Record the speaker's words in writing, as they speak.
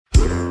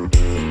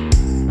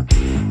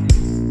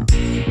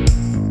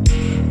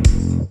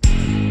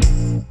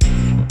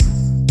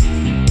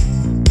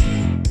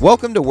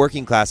Welcome to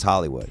Working Class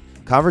Hollywood,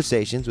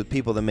 conversations with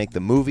people that make the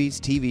movies,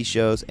 TV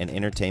shows, and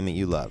entertainment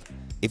you love.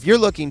 If you're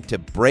looking to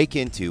break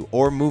into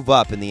or move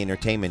up in the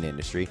entertainment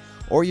industry,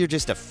 or you're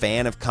just a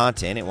fan of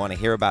content and want to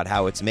hear about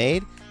how it's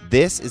made,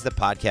 this is the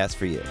podcast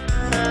for you.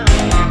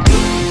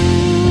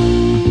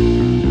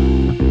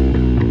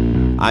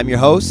 I'm your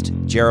host,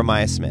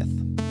 Jeremiah Smith.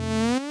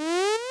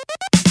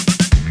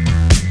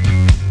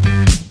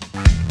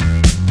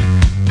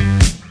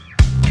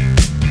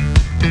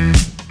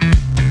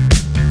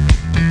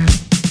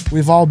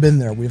 We've all been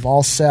there. We've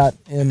all sat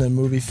in a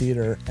movie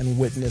theater and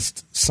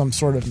witnessed some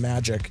sort of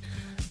magic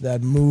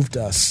that moved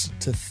us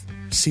to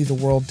see the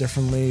world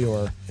differently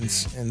or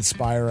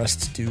inspire us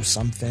to do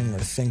something or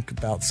think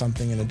about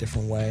something in a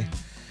different way.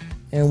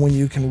 And when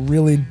you can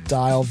really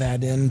dial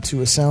that into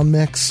a sound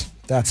mix,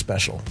 that's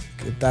special.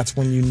 That's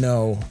when you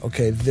know,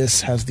 okay, this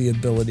has the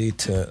ability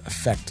to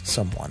affect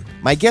someone.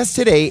 My guest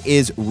today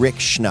is Ric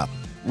Schnupp.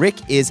 Ric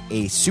is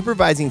a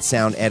supervising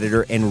sound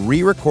editor and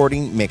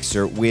re-recording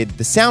mixer with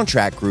the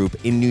Soundtrack Group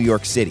in New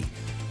York City.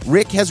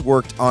 Ric has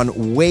worked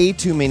on way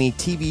too many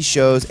TV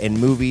shows and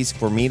movies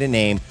for me to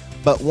name,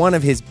 but one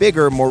of his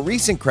bigger, more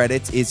recent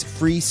credits is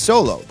Free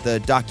Solo, the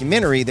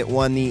documentary that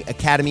won the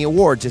Academy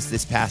Award just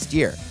this past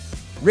year.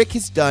 Ric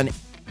has done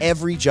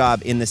every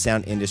job in the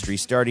sound industry,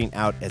 starting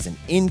out as an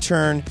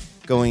intern,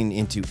 going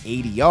into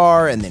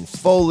ADR, and then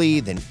Foley,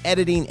 then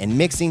editing and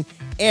mixing.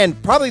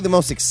 And probably the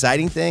most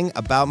exciting thing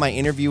about my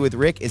interview with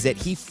Ric is that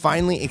he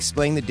finally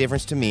explained the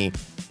difference to me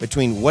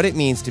between what it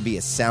means to be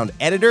a sound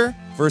editor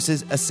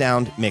versus a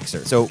sound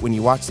mixer. So when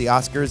you watch the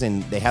Oscars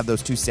and they have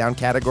those two sound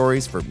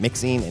categories for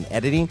mixing and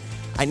editing,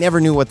 I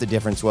never knew what the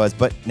difference was,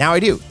 but now I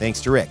do,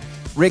 thanks to Ric.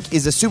 Ric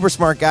is a super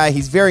smart guy.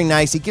 He's very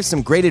nice. He gives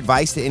some great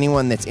advice to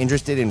anyone that's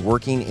interested in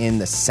working in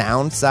the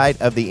sound side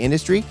of the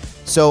industry.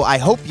 So I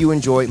hope you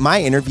enjoy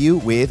my interview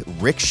with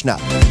Ric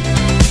Schnupp.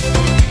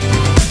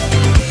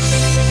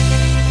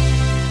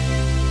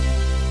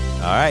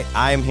 All right,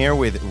 I am here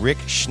with Ric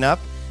Schnupp,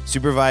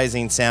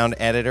 supervising sound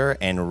editor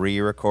and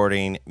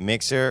re-recording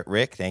mixer.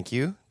 Ric, thank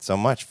you so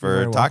much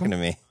for talking to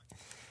me.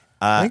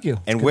 Thank you.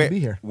 And good to be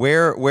here.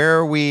 Where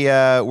are we?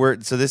 We're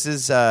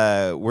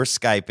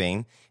Skyping,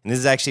 and this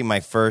is actually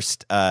my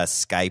first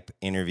Skype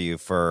interview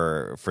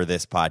for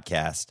this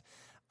podcast.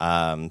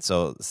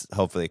 So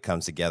hopefully it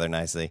comes together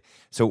nicely.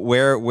 So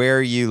where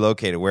are you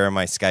located? Where am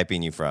I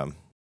Skyping you from?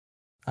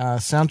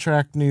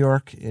 Soundtrack New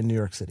York in New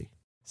York City.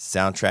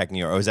 Soundtrack New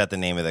York. Oh, is that the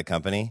name of the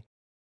company?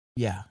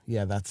 Yeah,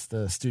 that's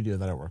the studio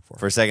that I work for.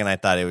 For a second, I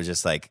thought it was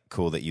just like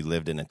cool that you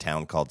lived in a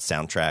town called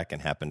Soundtrack and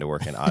happened to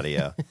work in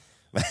audio.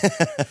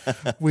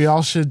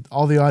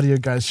 All the audio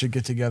guys should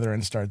get together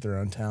and start their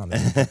own town.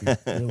 That'd be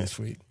really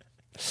sweet.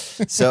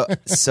 So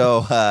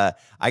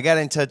I got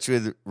in touch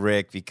with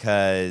Ric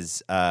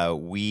because a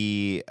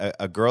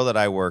girl that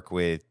I work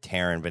with,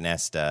 Taryn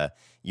Benesta,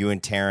 you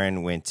and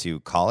Taryn went to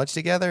college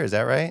together. Is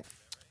that right?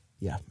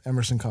 Yeah,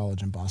 Emerson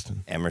College in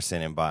Boston.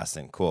 Emerson in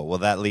Boston. Cool. Well,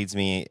 that leads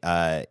me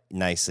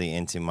nicely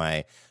into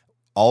my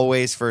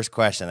always first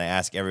question I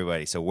ask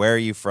everybody. So where are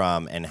you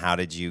from and how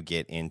did you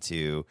get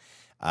into,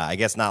 I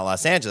guess not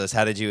Los Angeles,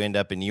 how did you end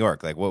up in New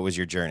York? Like, what was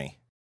your journey?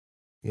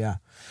 Yeah.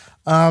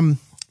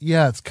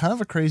 It's kind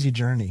of a crazy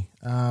journey.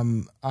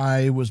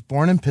 I was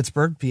born in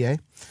Pittsburgh, PA.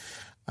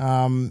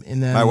 And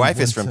then my wife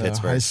is from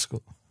Pittsburgh. High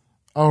school.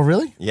 Oh,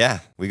 really? Yeah.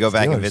 We go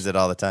back and visit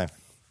all the time.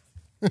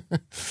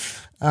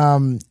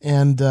 Went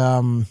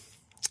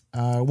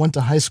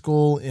to high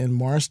school in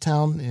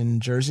Morristown in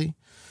Jersey.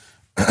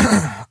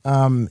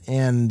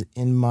 And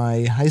in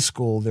my high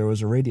school, there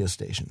was a radio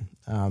station.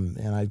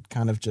 And I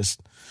kind of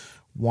just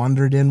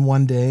wandered in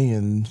one day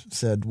and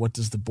said, what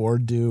does the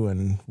board do?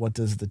 And what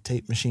does the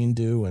tape machine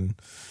do? And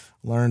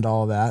learned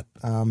all of that.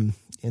 And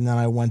then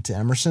I went to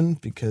Emerson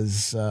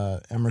because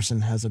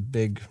Emerson has a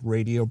big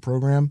radio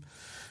program.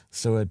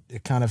 So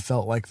it kind of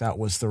felt like that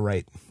was the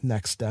right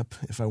next step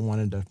if I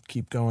wanted to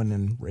keep going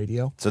in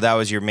radio. So that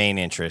was your main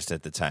interest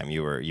at the time.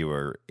 You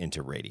were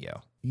into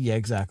radio. Yeah,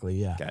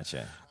 exactly. Yeah.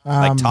 Gotcha.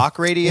 Like talk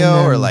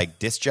radio or like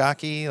disc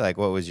jockey? Like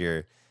what was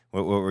your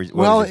what was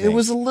it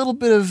was a little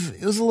bit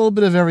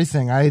of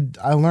everything. I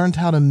learned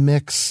how to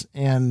mix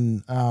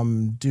and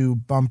do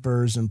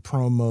bumpers and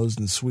promos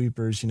and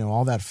sweepers,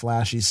 all that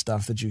flashy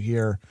stuff that you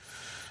hear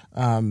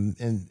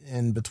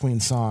in between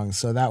songs.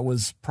 So that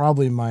was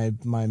probably my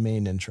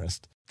main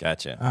interest.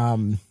 Gotcha.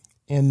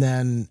 And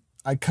then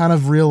I kind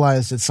of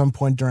realized at some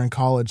point during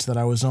college that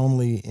I was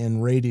only in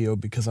radio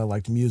because I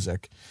liked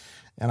music,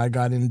 and I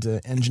got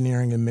into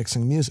engineering and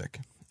mixing music.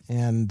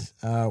 And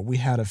we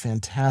had a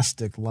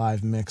fantastic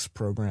live mix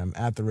program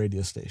at the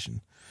radio station.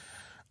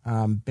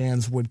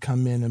 Bands would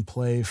come in and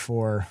play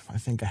for, I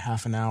think, a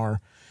half an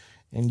hour,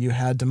 and you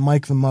had to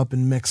mic them up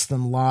and mix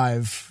them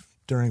live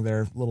during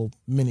their little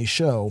mini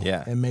show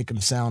and make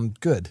them sound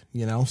good,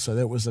 So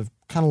that was a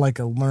kind of like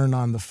a learn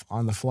on the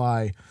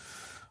fly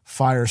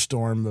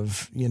firestorm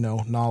of,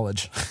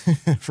 knowledge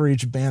for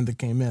each band that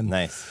came in.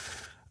 Nice.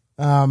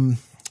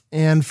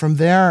 And from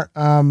there,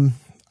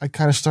 I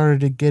kind of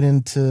started to get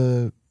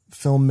into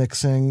film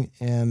mixing,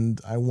 and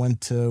I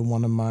went to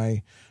one of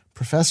my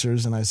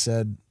professors and I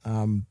said,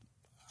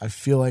 I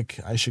feel like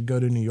I should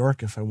go to New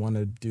York if I want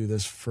to do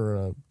this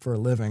for a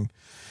living.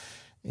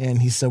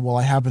 And he said, well,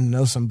 I happen to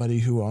know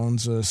somebody who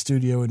owns a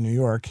studio in New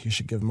York. You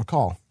should give him a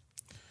call.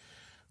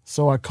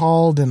 So I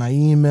called and I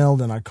emailed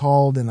and I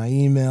called and I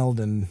emailed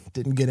and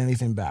didn't get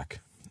anything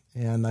back.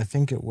 And I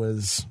think it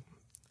was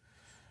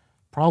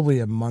probably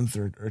a month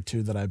or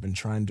two that I've been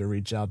trying to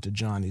reach out to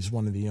John. He's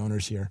one of the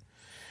owners here.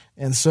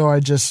 And so I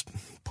just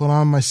put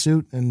on my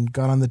suit and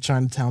got on the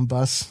Chinatown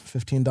bus,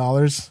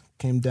 $15,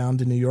 came down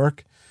to New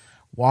York,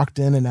 walked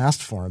in and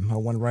asked for him. I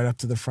went right up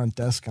to the front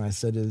desk and I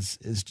said, is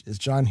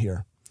John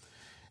here?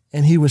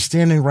 And he was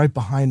standing right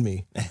behind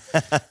me.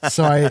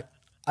 So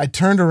I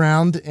turned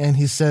around and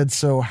he said,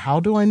 so how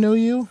do I know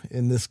you?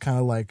 In this kind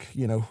of like,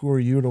 who are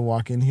you to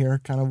walk in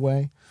here kind of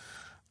way.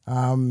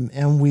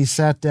 And we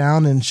sat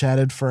down and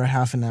chatted for a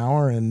half an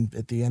hour. And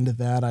at the end of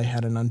that, I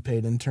had an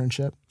unpaid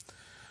internship.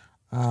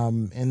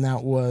 And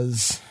that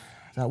was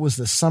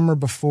the summer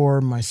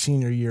before my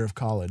senior year of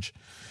college.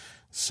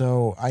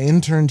 So I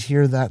interned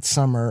here that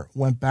summer,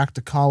 went back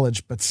to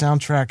college, but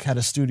Soundtrack had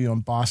a studio in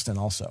Boston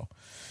also.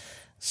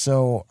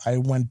 So I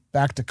went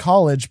back to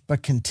college,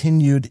 but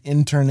continued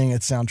interning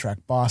at Soundtrack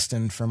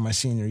Boston for my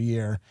senior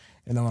year.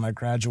 And then when I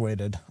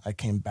graduated, I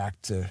came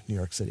back to New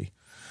York City.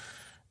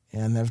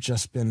 And I've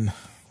just been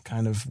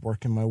kind of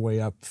working my way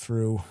up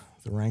through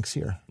the ranks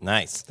here.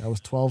 Nice. That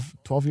was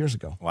 12 years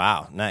ago.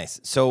 Wow,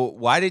 nice. So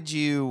why did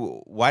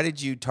you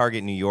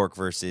target New York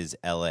versus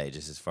LA,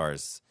 just as far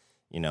as,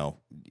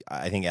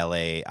 I think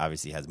LA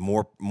obviously has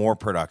more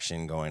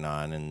production going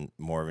on and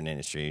more of an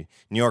industry.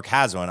 New York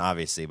has one,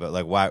 obviously, but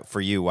like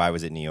why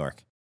was it New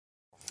York?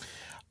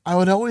 I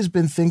had always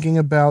been thinking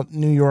about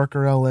New York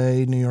or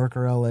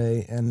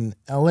LA, and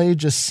LA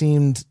just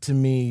seemed to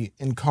me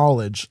in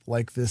college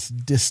like this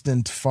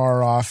distant,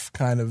 far off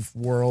kind of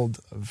world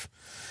of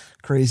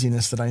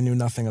craziness that I knew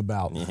nothing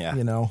about.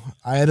 Yeah.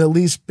 I had at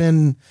least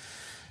been,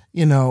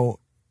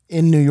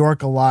 in New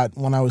York a lot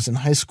when I was in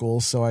high school,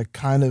 so I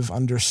kind of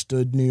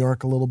understood New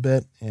York a little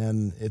bit,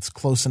 and it's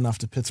close enough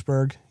to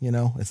Pittsburgh,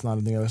 it's not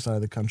on the other side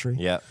of the country.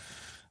 Yeah.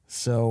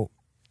 So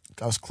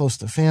I was close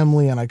to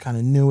family, and I kind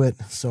of knew it,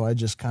 so I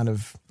just kind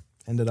of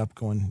ended up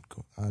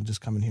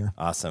just coming here.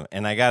 Awesome.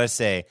 And I got to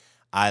say,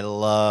 I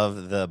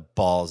love the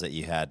balls that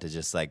you had to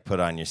just like put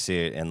on your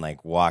suit and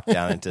like walk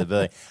down into the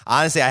building.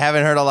 Honestly, I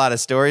haven't heard a lot of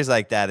stories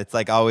like that. It's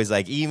like always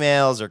like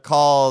emails or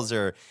calls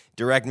or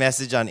direct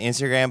message on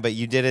Instagram, but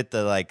you did it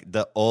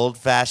the old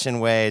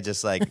fashioned way,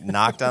 just like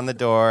knocked on the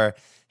door,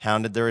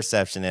 hounded the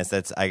receptionist.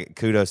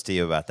 Kudos to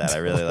you about that. I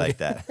really like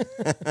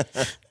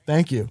that.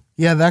 Thank you.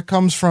 Yeah, that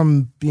comes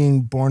from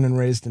being born and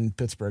raised in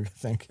Pittsburgh, I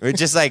think. It's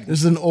just like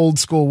there's an old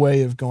school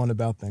way of going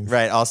about things.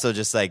 Right. Also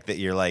just like that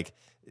you're like,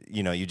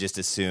 you just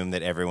assume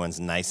that everyone's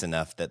nice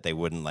enough that they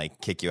wouldn't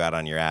like kick you out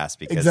on your ass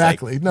because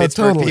exactly. Like, no,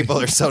 Pittsburgh totally.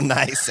 people are so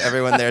nice.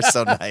 Everyone there is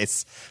so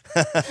nice.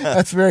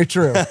 That's very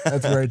true.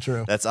 That's very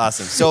true. That's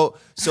awesome. So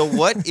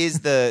what is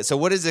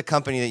the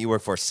company that you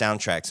work for,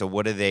 Soundtrack? So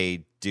what do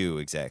they do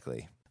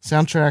exactly?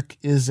 Soundtrack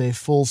is a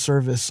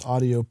full-service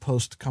audio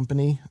post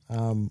company.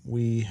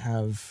 We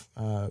have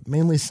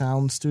mainly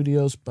sound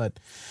studios, but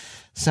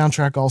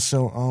Soundtrack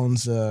also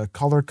owns a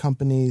color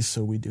company,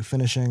 so we do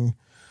finishing.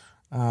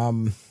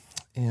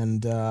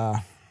 And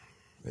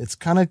it's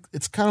kind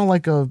of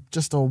like a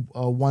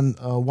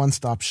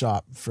one-stop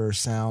shop for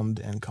sound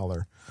and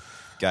color.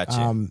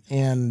 Gotcha.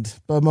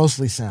 But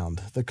mostly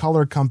sound. The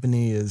color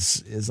company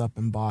is up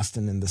in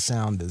Boston, and the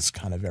sound is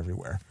kind of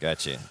everywhere.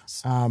 Gotcha.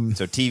 So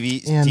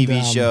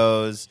TV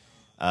shows,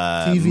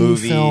 TV,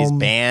 movies, film,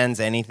 bands,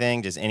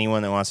 anything, just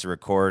anyone that wants to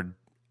record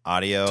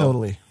audio.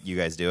 Totally. You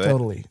guys do it?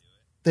 Totally.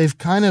 They've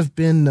kind of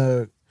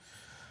been,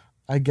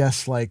 I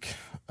guess, like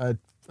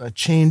a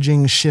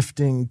changing,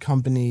 shifting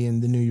company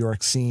in the New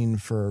York scene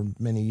for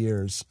many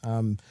years.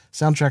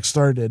 Soundtrack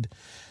started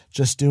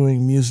just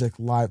doing music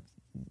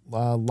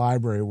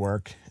library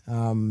work,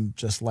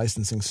 just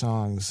licensing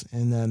songs,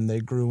 and then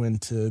they grew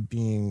into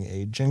being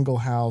a jingle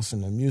house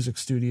and a music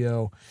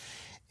studio.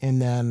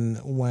 And then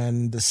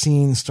when the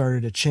scene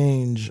started to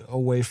change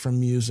away from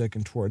music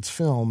and towards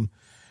film,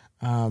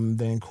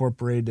 they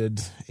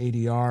incorporated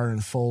ADR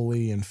and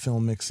Foley and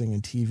film mixing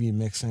and TV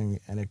mixing,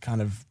 and it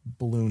kind of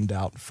ballooned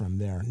out from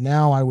there.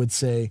 Now I would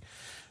say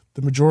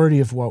the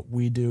majority of what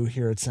we do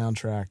here at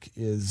Soundtrack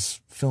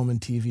is film and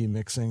TV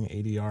mixing,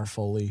 ADR,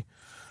 Foley.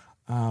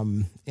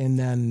 And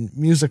then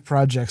music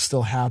projects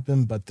still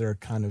happen, but they're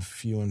kind of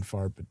few and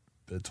far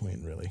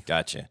between, really.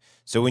 Gotcha.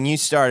 So when you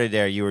started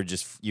there, you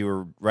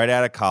were right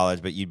out of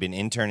college, but you'd been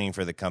interning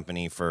for the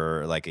company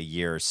for like a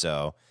year or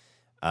so.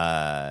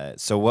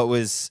 So what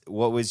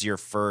was your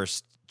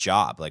first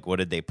job? Like, what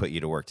did they put you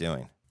to work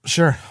doing?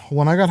 Sure.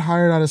 When I got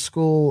hired out of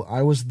school,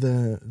 I was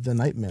the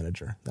night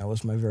manager. That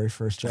was my very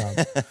first job.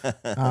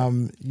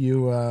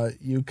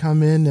 You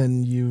come in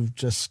and you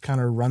just kind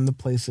of run the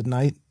place at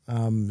night.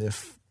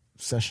 If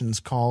sessions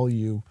call,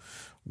 you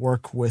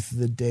work with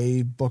the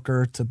day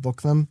booker to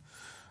book them,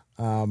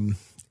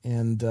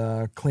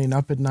 and clean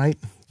up at night.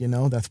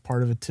 That's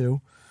part of it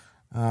too.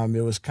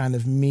 It was kind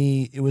of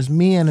me. It was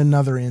me and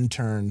another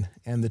intern,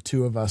 and the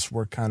two of us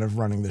were kind of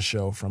running the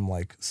show from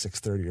like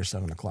 6:30 or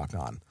 7 o'clock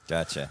on.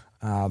 Gotcha.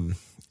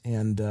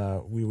 And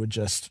we would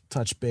just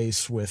touch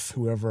base with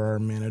whoever our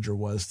manager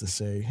was to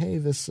say, hey,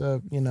 this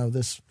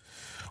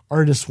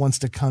artist wants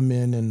to come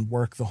in and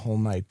work the whole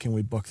night. Can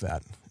we book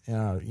that?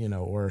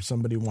 Or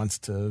somebody wants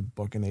to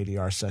book an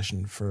ADR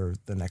session for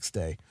the next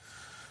day.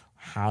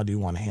 How do you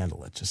want to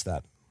handle it? Just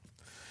that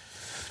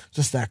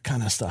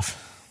kind of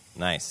stuff.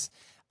 Nice.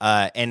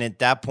 And at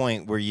that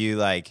point, were you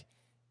like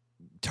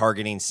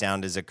targeting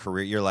sound as a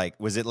career? You're like,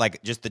 was it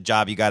like just the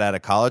job you got out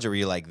of college, or were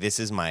you like, this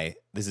is going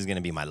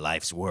to be my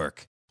life's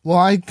work? Well,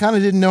 I kind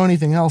of didn't know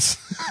anything else.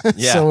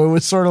 Yeah. So it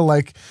was sort of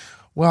like,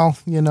 well,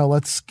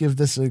 let's give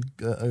this a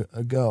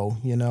go.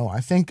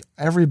 I think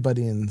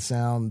everybody in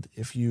sound,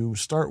 if you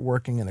start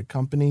working in a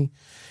company,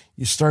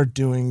 you start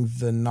doing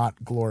the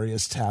not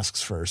glorious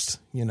tasks first.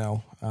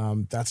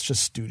 That's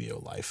just studio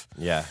life.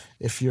 Yeah.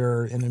 If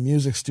you're in a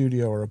music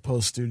studio or a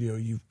post studio,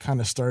 you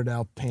kind of start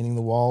out painting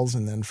the walls,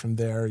 and then from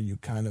there you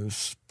kind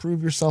of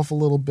prove yourself a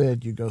little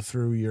bit. You go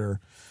through your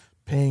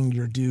paying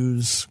your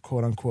dues,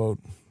 quote unquote,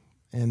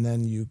 and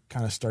then you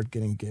kind of start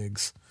getting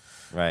gigs.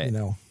 Right.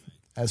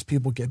 As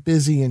people get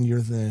busy and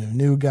you're the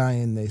new guy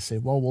and they say,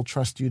 well, we'll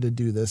trust you to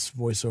do this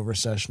voiceover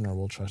session, or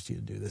we'll trust you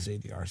to do this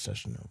ADR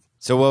session.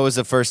 So what was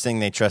the first thing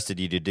they trusted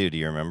you to do? Do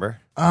you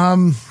remember?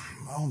 Oh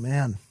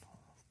man,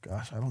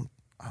 gosh,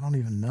 I don't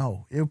even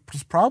know. It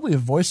was probably a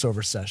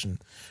voiceover session.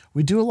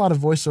 We do a lot of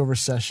voiceover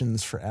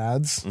sessions for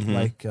ads,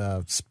 like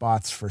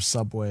spots for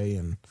Subway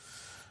and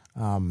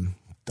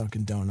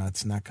Dunkin'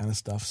 Donuts and that kind of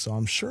stuff. So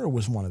I'm sure it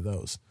was one of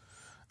those.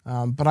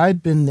 But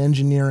I'd been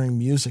engineering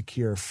music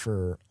here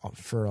for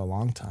a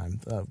long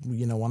time.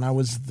 When I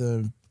was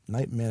the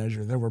night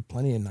manager, there were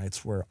plenty of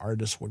nights where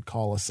artists would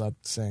call us up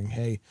saying,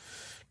 hey,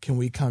 can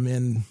we come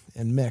in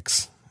and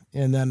mix?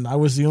 And then I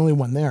was the only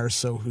one there,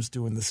 so who's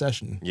doing the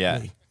session? Yeah.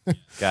 Me.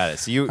 Got it.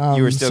 So you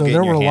were still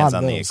getting your hands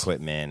on the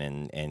equipment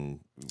and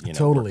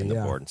totally, working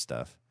the board and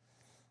stuff.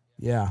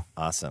 Yeah.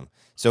 Awesome.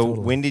 So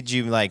totally. When did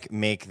you like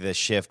make the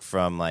shift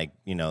from like,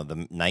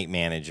 the night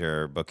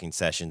manager booking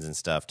sessions and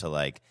stuff to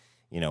like,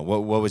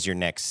 what was your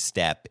next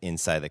step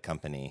inside the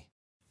company?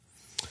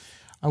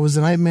 I was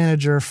a night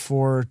manager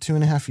for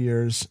 2.5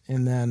 years,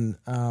 and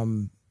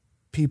then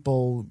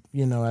people,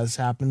 as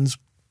happens,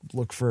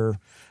 look for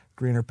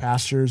greener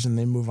pastures and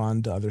they move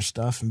on to other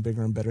stuff and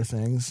bigger and better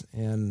things.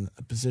 And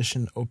a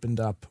position opened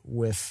up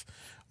with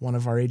one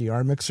of our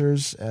ADR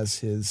mixers as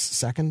his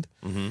second,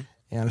 and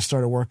I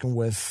started working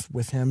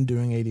with him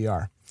doing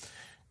ADR.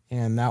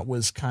 And that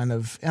was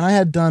and I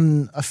had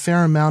done a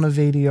fair amount of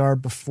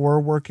ADR before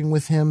working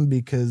with him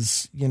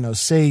because,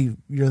 say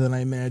you're the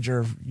night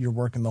manager, you're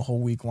working the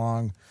whole week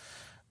long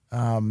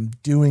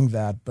doing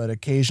that, but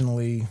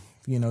occasionally,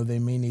 they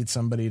may need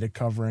somebody to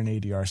cover an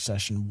ADR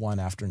session one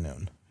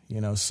afternoon,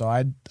 so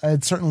I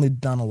had certainly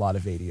done a lot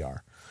of ADR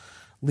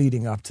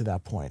leading up to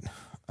that point.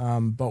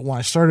 But when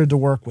I started to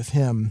work with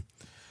him,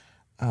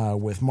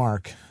 with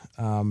Mark,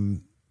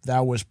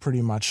 that was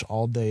pretty much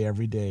all day,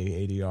 every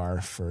day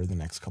ADR for the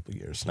next couple of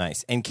years.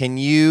 Nice. And can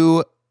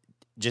you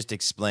just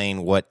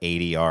explain what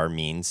ADR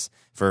means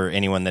for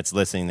anyone that's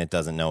listening that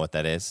doesn't know what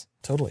that is?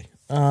 Totally.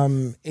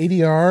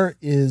 ADR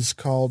is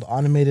called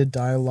automated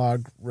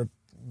dialogue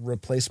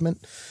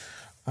replacement.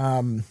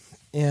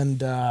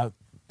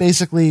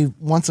 Basically,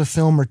 once a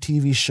film or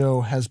TV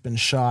show has been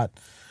shot,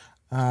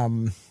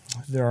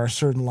 there are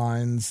certain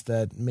lines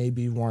that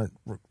maybe weren't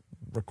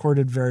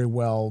recorded very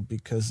well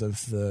because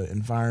of the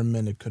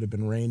environment. It could have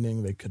been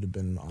raining. They could have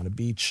been on a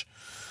beach.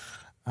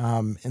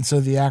 And so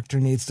the actor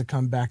needs to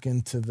come back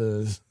into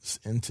the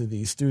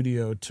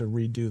studio to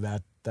redo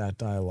that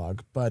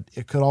dialogue. But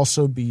it could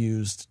also be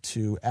used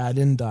to add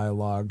in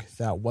dialogue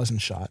that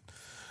wasn't shot.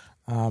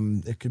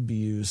 It could be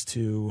used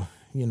to,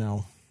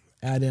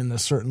 add in a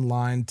certain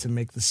line to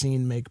make the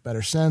scene make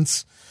better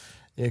sense.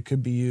 It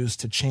could be used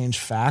to change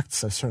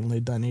facts. I've certainly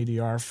done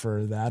ADR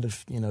for that.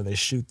 If, they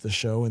shoot the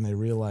show and they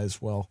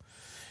realize, well,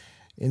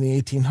 in the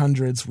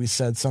 1800s, we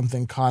said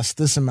something cost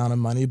this amount of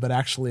money, but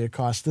actually it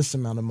cost this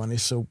amount of money.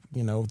 So,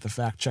 the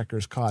fact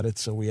checkers caught it,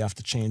 so we have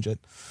to change it.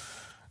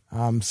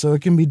 So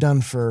it can be done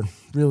for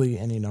really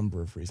any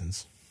number of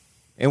reasons.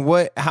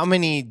 And how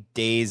many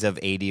days of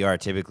ADR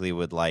typically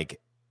would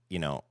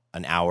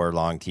an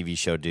hour-long TV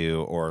show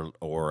do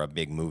or a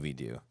big movie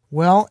do?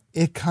 Well,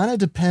 it kind of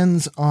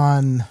depends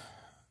on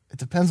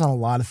a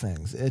lot of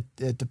things.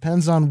 It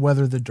depends on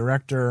whether the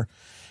director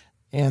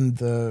and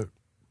the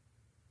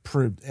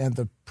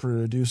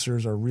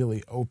producers are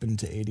really open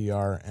to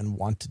ADR and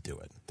want to do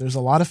it. There's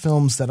a lot of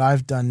films that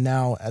I've done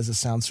now as a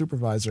sound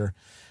supervisor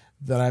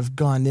that I've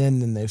gone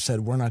in and they've said,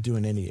 we're not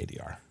doing any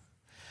ADR.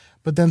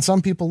 But then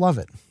some people love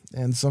it,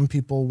 and some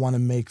people want to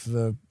make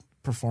the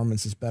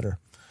performances better.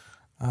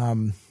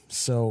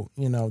 So,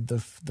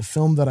 the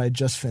film that I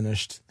just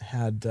finished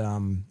had,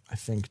 I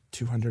think,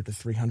 200 to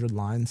 300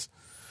 lines,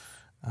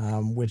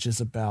 which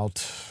is about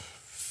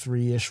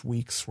 3-ish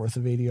weeks worth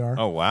of ADR.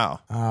 Oh,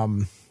 wow.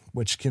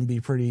 Which can be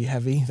pretty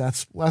heavy.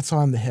 That's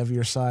on the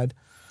heavier side.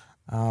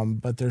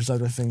 But there's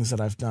other things that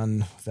I've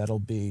done that'll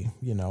be,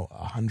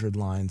 100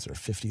 lines or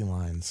 50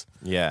 lines.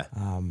 Yeah.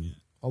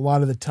 A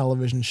lot of the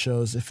television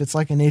shows, if it's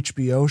like an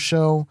HBO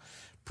show,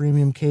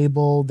 premium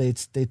cable, they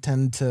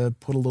tend to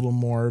put a little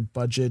more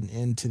budget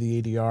into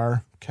the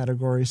ADR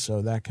category,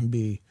 so that can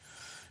be,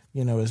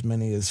 as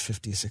many as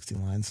 50, 60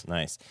 lines.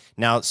 Nice.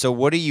 Now, so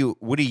what are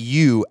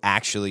you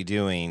actually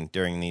doing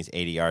during these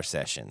ADR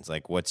sessions?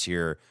 Like, what's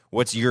your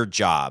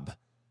job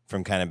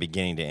from kind of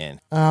beginning to end?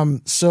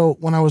 So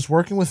when I was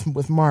working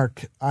with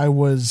Mark, I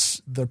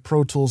was the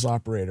Pro Tools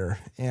operator,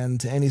 and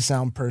to any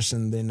sound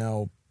person, they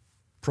know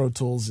Pro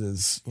Tools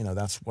is,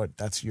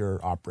 that's your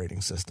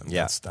operating system.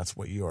 Yeah.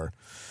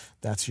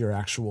 That's your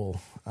actual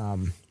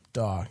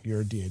DAW,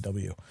 your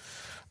DAW.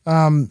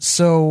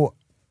 So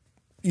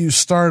you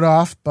start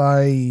off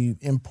by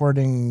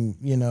importing,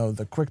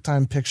 the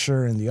QuickTime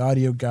picture and the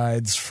audio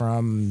guides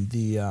from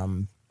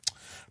the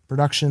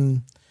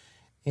production,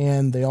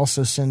 and they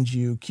also send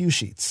you cue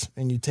sheets.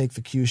 And you take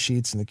the cue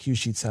sheets, and the cue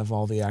sheets have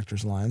all the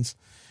actors' lines,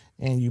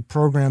 and you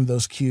program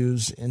those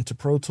cues into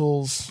Pro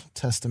Tools,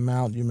 test them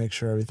out, you make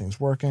sure everything's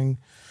working,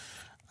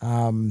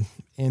 and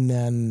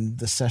then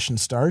the session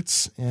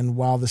starts. And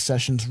while the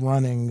session's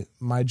running,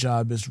 my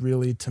job is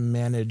really to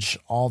manage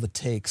all the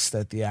takes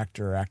that the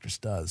actor or actress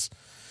does.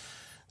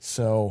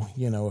 So,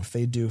 if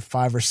they do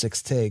 5 or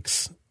 6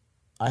 takes,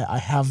 I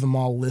have them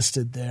all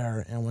listed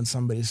there, and when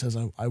somebody says,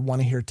 I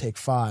want to hear take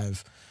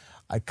 5,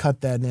 I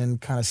cut that in,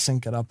 kind of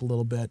sync it up a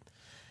little bit,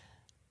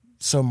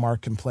 so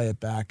Mark can play it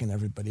back and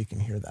everybody can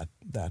hear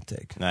that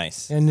take.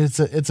 Nice. And it's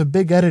a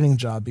big editing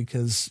job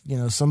because,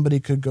 somebody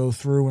could go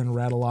through and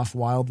rattle off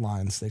wild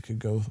lines. They could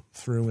go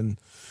through and,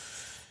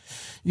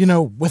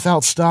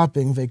 without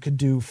stopping, they could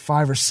do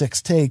 5 or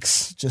 6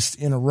 takes just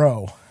in a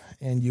row.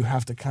 And you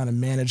have to kind of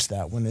manage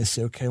that when they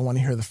say, okay, I want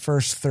to hear the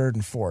first, third,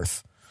 and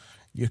fourth.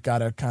 You've got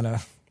to kind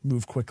of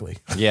move quickly.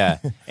 Yeah.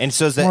 And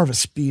so it's more of a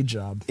speed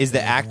job. Is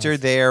the actor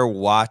there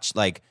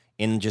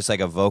in just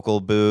like a vocal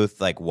booth,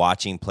 like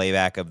watching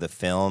playback of the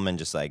film and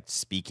just like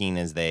speaking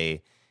as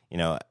they,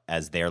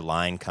 as their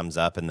line comes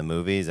up in the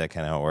movie? Is that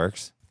kind of how it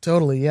works?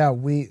 Totally, yeah.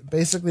 We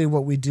basically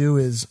what we do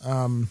is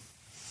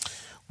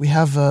we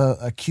have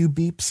a cue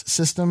beeps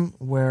system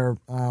where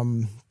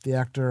the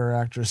actor or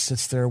actress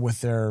sits there with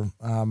their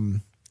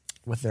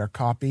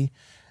copy,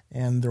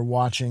 and they're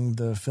watching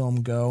the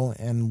film go,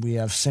 and we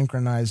have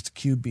synchronized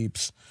cue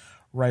beeps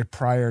right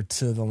prior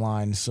to the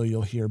line. So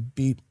you'll hear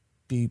beep,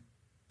 beep,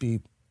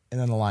 beep, and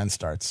then the line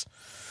starts.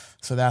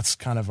 So that's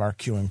kind of our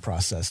cueing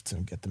process to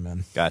get them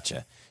in.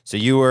 Gotcha. So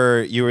you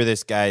were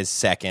this guy's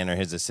second or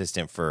his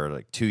assistant for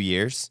like 2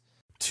 years?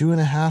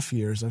 2.5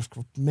 years. I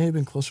may have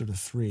been closer to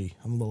 3.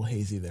 I'm a little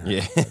hazy there.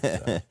 Yeah.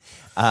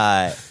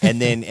 But, and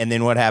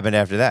then what happened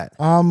after that?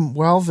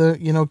 Well,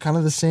 kind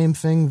of the same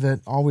thing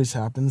that always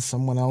happens.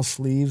 Someone else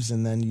leaves,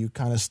 and then you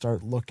kind of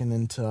start looking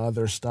into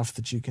other stuff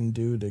that you can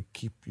do to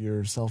keep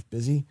yourself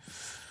busy.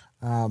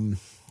 And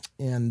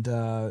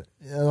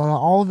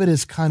all of it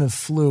is kind of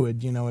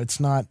fluid. It's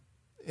not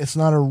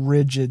a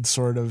rigid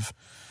sort of,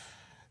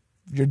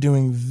 you're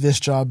doing this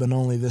job and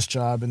only this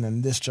job, and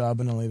then this job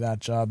and only that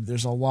job.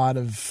 There's a lot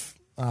of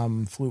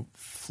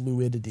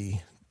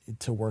fluidity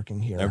to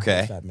working here. Okay.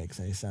 If that makes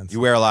any sense. You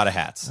wear a lot of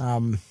hats.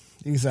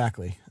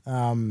 Exactly.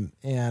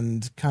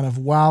 And kind of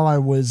while I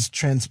was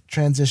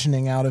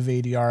transitioning out of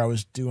ADR, I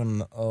was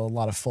doing a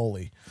lot of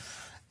Foley.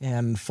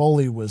 And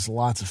Foley was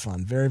lots of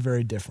fun. Very,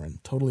 very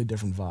different. Totally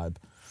different vibe.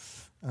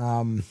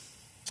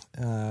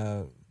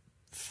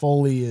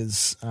 Foley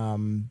is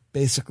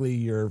basically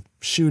you're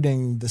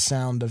shooting the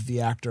sound of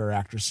the actor or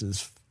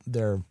actresses,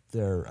 their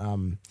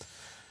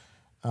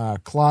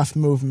cloth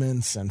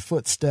movements and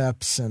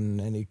footsteps and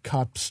any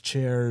cups,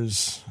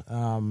 chairs,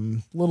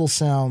 little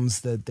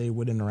sounds that they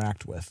would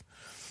interact with.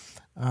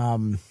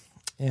 And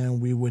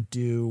we would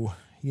do,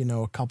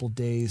 a couple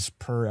days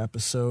per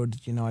episode.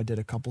 I did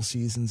a couple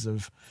seasons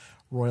of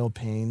Royal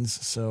Pains,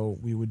 so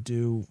we would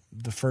do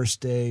the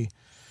first day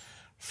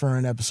for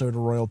an episode of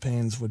Royal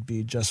Pains would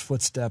be just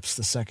footsteps.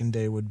 The second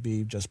day would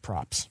be just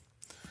props.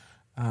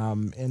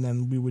 And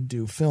then we would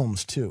do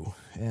films too.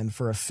 And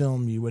for a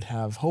film, you would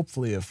have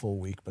hopefully a full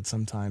week, but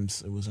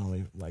sometimes it was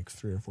only like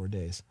 3 or 4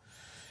 days.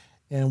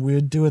 And we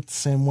would do it the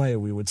same way.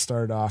 We would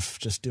start off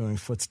just doing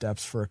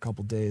footsteps for a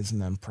couple days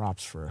and then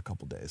props for a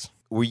couple days.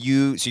 So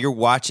you're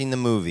watching the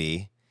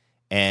movie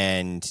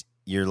and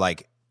you're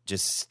like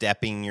just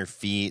stepping your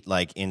feet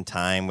like in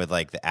time with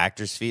like the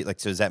actor's feet? Like,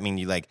 so does that mean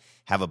you like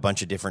have a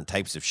bunch of different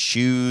types of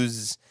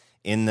shoes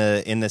in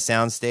the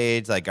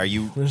soundstage? Like,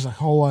 There's a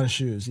whole lot of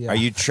shoes. Yeah.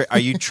 Are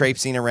you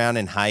traipsing around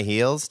in high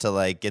heels to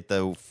like get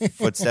the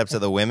footsteps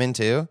of the women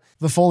too?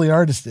 The Foley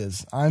artist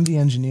is. I'm the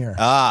engineer.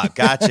 Ah,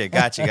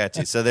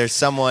 gotcha. So there's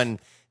someone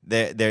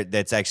there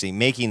that's actually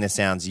making the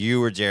sounds.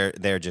 You were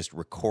there just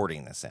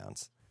recording the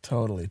sounds.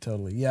 Totally.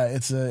 Yeah,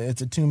 it's a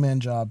 2-man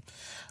job.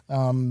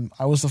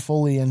 I was the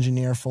Foley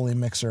engineer, Foley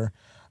mixer.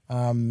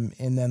 And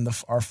then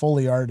our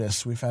Foley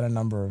artists, we've had a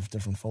number of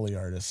different Foley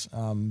artists.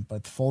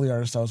 But the Foley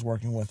artist I was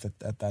working with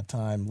at that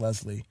time,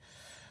 Leslie,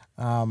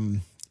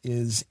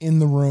 is in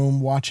the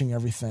room watching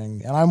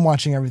everything, and I'm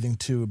watching everything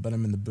too, but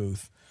I'm in the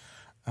booth.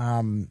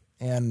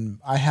 And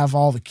I have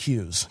all the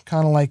cues,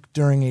 kind of like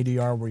during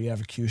ADR where you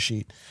have a cue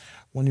sheet.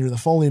 When you're the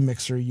Foley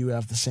mixer, you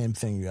have the same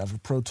thing. You have a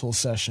Pro Tools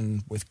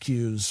session with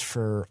cues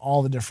for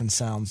all the different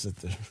sounds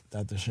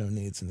that the show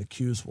needs, and the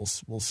cues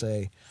will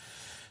say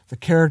the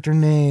character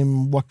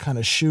name, what kind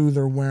of shoe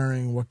they're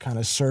wearing, what kind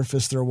of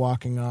surface they're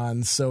walking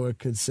on. So it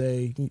could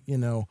say,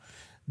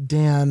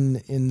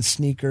 Dan in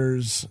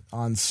sneakers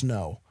on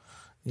snow,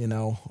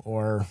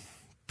 or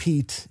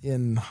Pete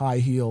in high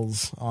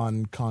heels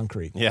on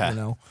concrete.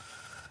 Yeah.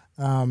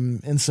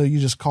 And so you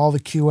just call the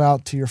cue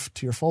out to your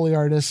Foley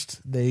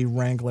artist. They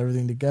wrangle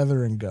everything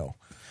together and go.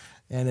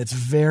 And it's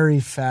very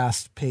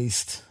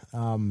fast-paced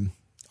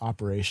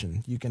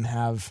operation. You can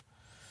have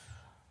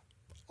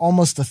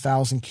almost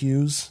 1,000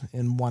 cues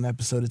in one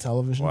episode of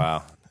television.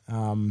 Wow.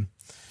 And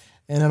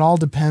it all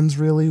depends,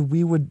 really.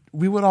 We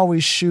would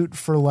always shoot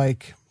for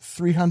like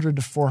 300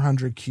 to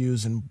 400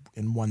 cues in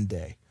one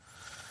day.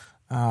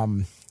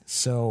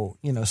 So,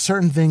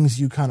 certain things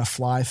you kind of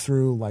fly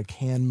through, like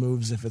hand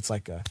moves, if it's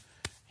like a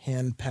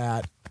hand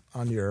pat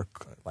on your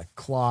like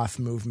cloth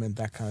movement,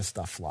 that kind of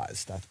stuff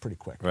flies. That's pretty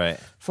quick. Right.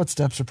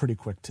 Footsteps are pretty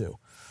quick too.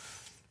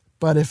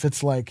 But if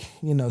it's like,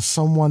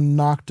 someone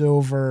knocked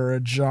over a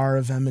jar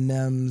of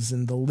M&Ms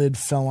and the lid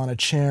fell on a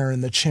chair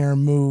and the chair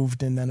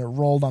moved and then it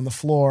rolled on the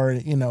floor,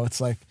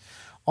 it's like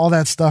all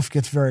that stuff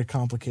gets very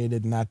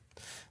complicated, and that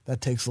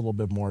takes a little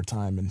bit more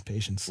time and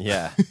patience.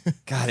 Yeah.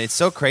 God, it's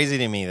so crazy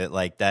to me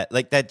that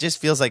that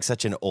just feels like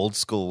such an old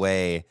school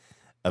way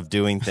of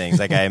doing things.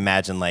 Like I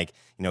imagine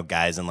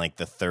guys in like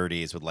the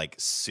 30s with like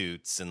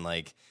suits and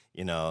like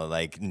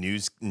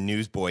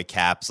newsboy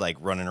caps, like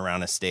running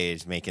around a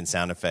stage making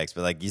sound effects.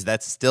 But like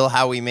that's still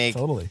how we make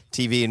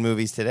TV and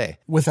movies today.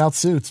 Without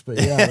suits, but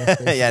yeah.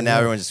 Yeah, now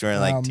everyone's just wearing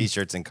like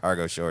t-shirts and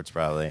cargo shorts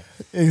probably.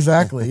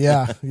 Exactly,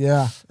 yeah.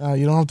 You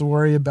don't have to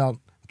worry about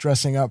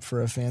dressing up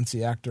for a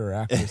fancy actor or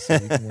actress, so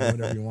you can wear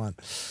whatever you want.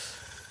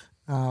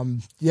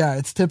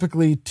 It's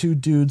typically two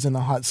dudes in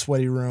a hot,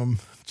 sweaty room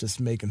just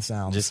making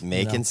sounds. Just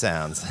making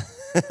sounds.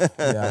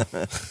 Yeah.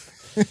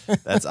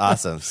 That's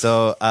awesome.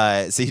 So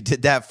you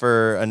did that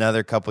for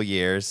another couple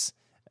years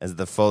as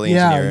the Foley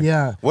engineer.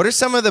 Yeah. What are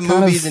some of the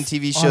movies and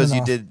TV shows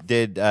you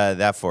did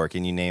that for?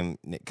 Can you name?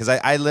 Because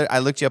I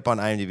looked you up on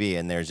IMDb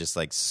and there's just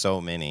like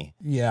so many.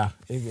 Yeah,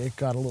 it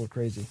got a little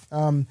crazy.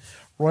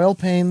 Royal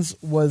Pains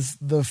was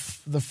the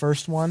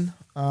first one,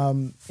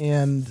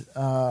 and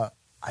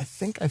I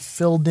think I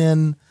filled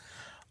in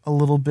a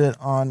little bit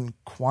on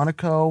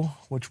Quantico,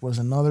 which was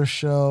another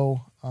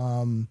show.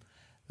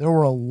 There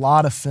were a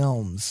lot of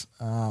films.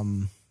 They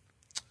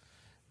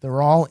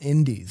were all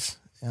indies.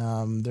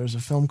 There's a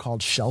film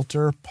called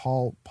Shelter,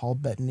 Paul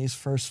Bettany's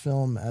first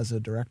film as a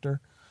director.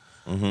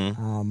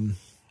 Mm-hmm.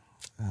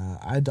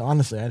 I'd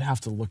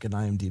have to look at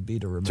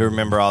IMDb to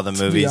remember all the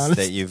movies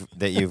that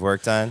you've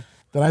worked on.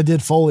 That I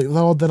did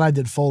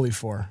Foley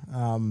for,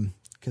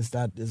 because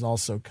that is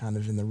also kind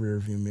of in the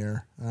rearview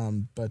mirror.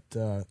 But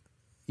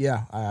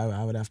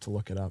I would have to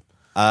look it up.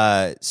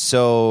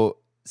 So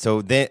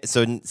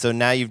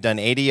now you've done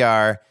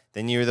ADR,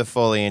 then you were the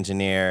Foley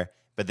engineer,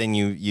 but then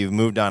you've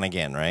moved on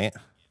again, right?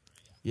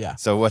 Yeah.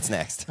 So what's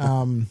next?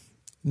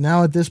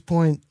 Now at this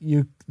point,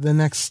 the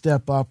next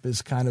step up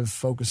is kind of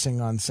focusing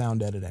on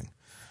sound editing,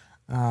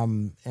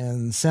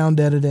 and sound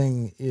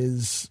editing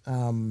is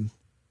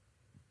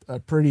a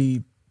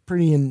pretty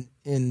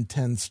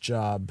intense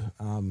job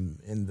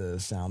in the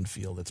sound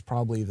field. It's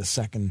probably the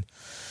second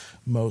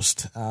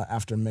most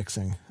after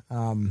mixing.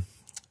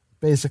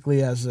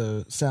 Basically, as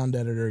a sound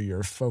editor,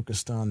 you're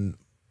focused on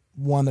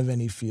one of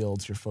any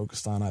fields. You're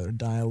focused on either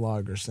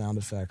dialogue or sound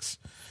effects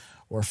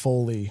or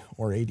Foley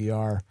or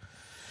ADR.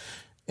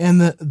 And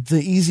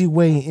the easy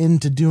way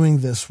into doing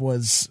this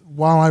was,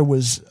 while I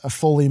was a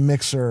Foley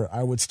mixer,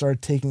 I would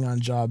start taking on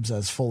jobs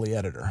as Foley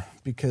editor,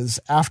 because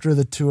after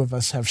the two of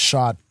us have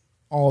shot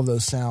all of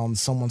those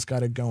sounds, someone's got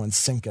to go and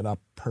sync it up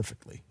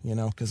perfectly,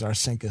 because our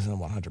sync isn't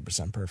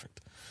 100%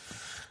 perfect.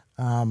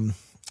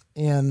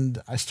 And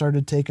I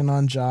started taking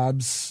on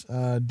jobs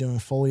doing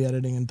Foley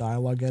editing and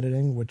dialogue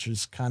editing, which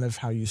is kind of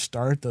how you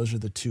start. Those are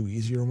the two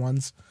easier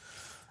ones.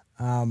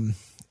 And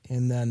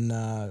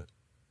then,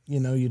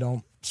 you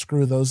don't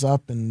screw those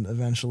up, and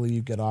eventually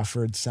you get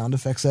offered sound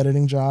effects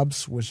editing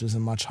jobs, which is a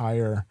much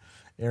higher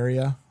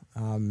area.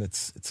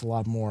 It's a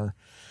lot more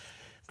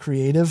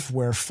creative,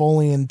 where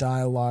Foley and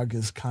dialogue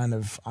is kind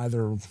of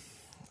either...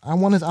 I don't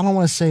want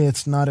to say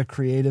it's not a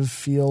creative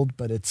field,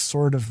 but it's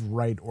sort of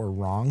right or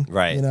wrong.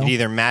 Right. It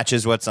either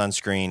matches what's on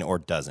screen or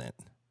doesn't.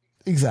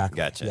 Exactly.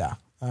 Gotcha. Yeah.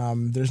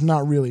 There's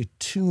not really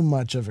too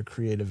much of a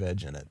creative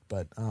edge in it,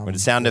 but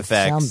with sound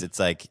effects, it's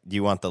like, do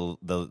you want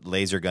the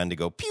laser gun to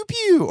go pew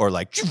pew, or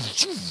like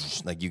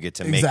like you get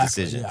to make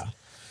decisions? Yeah.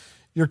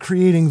 You're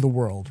creating the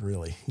world,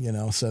 really,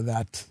 so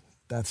that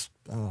that's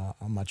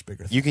a much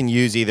bigger thing. You can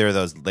use either of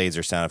those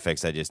laser sound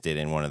effects I just did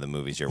in one of the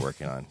movies you're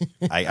working on.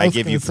 I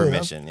give you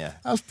permission. That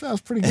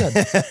was pretty good.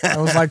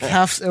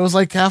 It was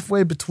like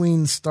halfway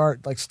between Star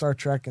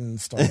Trek and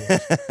Star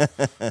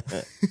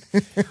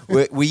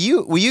Wars. Will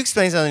you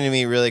explain something to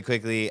me really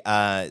quickly?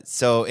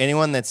 So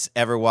anyone that's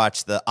ever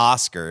watched the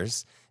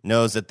Oscars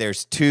knows that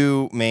there's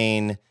two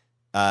main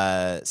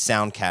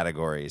sound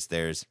categories.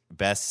 There's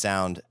best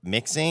sound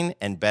mixing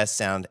and best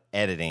sound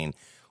editing.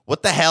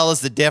 What the hell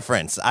is the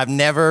difference? I've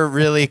never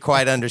really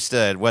quite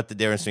understood what the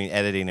difference between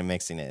editing and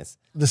mixing is.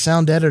 The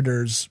sound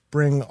editors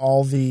bring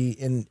all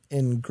the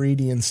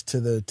ingredients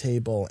to the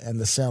table, and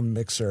the sound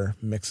mixer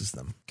mixes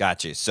them.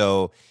 Gotcha.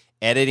 So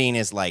editing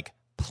is like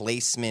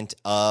placement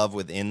of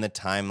within the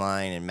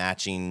timeline and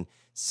matching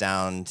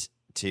sound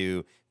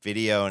to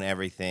video and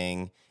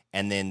everything.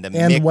 And then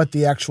what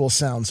the actual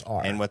sounds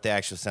are. And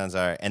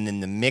then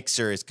the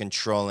mixer is going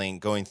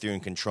through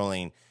and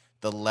controlling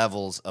the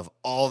levels of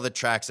all the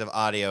tracks of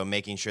audio,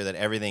 making sure that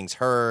everything's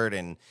heard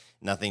and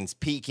nothing's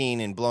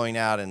peaking and blowing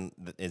out. And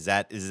is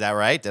that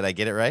right? Did I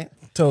get it right?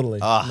 Totally.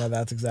 Oh, no,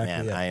 that's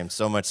exactly it. I am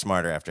so much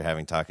smarter after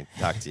having talked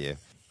to you.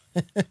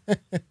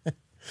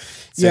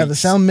 The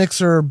sound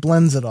mixer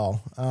blends it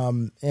all.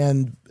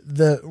 And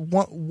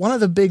one of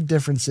the big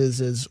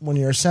differences is when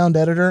you're a sound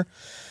editor,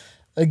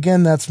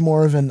 again, that's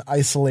more of an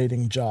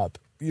isolating job.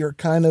 You're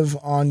kind of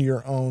on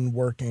your own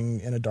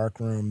working in a dark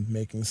room,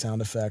 making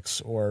sound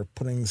effects or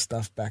putting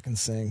stuff back in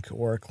sync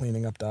or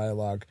cleaning up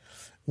dialogue.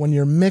 When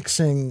you're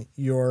mixing,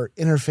 you're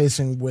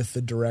interfacing with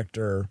the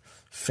director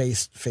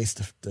face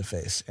to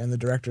face. And the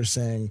director's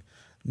saying,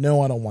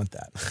 no, I don't want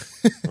that.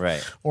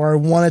 Right. Or I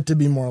want it to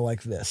be more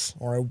like this.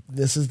 Or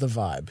this is the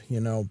vibe.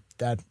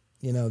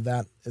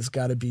 That has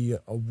got to be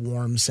a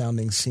warm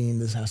sounding scene.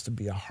 This has to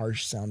be a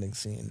harsh sounding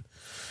scene.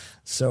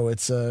 So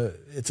it's a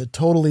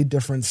totally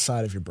different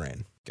side of your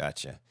brain.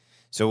 Gotcha.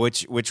 So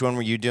which one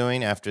were you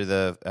doing after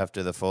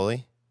the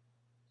Foley?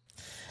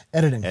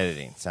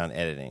 Editing. Sound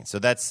editing. So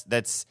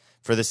that's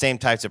for the same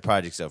types of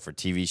projects though, for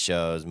TV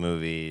shows,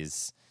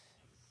 movies.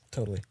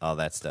 Totally. All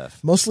that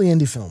stuff. Mostly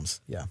indie films,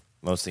 yeah.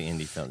 Mostly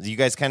indie films. You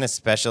guys kind of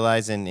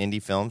specialize in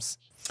indie films?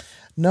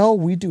 No,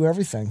 we do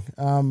everything.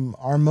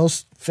 Our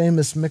most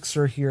famous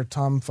mixer here,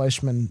 Tom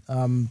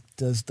Fleischman,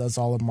 does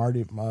all of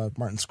Martin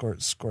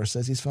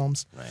Scorsese's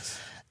films. Nice.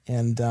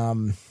 And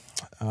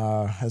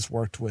has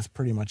worked with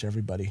pretty much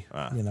everybody,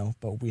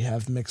 but we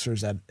have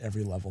mixers at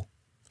every level.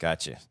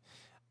 Gotcha.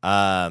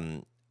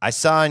 I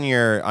saw on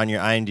your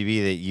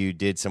IMDb that you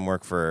did some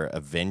work for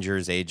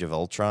Avengers: Age of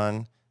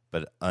Ultron,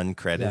 but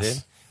uncredited.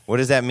 Yes. What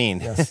does that mean?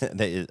 Yes.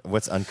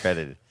 What's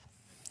uncredited?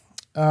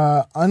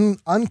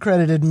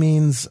 Uncredited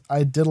means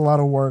I did a lot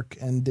of work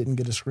and didn't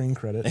get a screen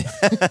credit.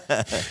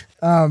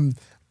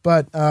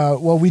 But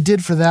what we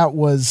did for that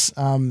was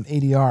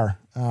ADR.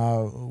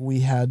 We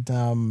had,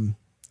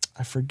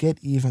 I forget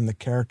even the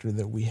character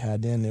that we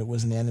had in. It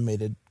was an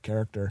animated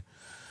character.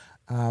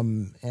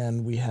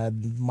 And we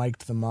had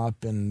mic'd them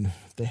up, and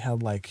they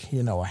had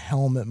a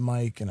helmet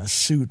mic and a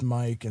suit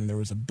mic, and there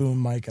was a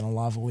boom mic and a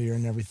lavalier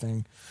and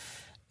everything.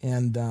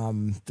 And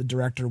the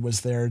director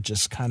was there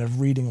just kind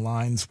of reading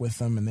lines with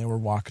them, and they were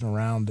walking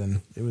around,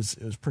 and it was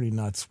pretty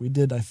nuts. We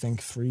did, I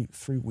think, three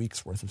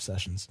weeks worth of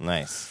sessions.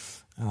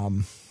 Nice.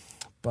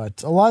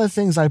 But a lot of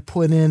things I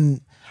put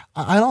in,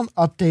 I don't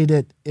update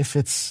it if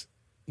it's,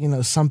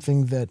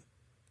 something that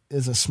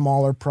is a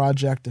smaller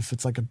project. If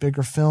it's like a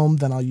bigger film,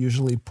 then I'll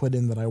usually put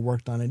in that I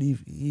worked on it,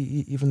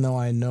 even though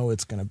I know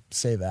it's going to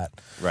say that.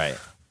 Right.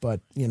 But,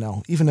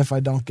 even if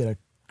I don't get a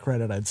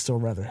credit, I'd still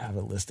rather have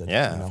it listed.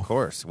 Yeah, of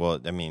course.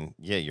 Well, I mean,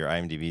 your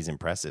IMDb is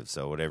impressive,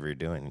 so whatever you're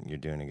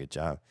doing a good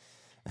job.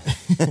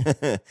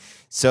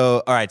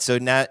 So, all right, so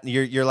now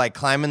you're like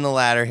climbing the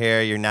ladder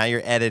here.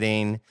 You're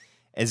editing.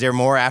 Is there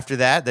more after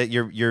that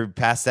you're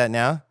past that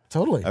now?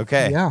 Totally.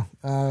 Okay. Yeah.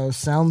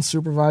 Sound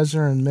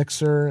supervisor and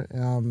mixer,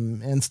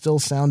 and still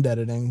sound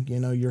editing.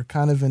 You're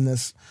kind of in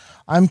this.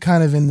 I'm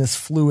kind of in this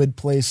fluid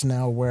place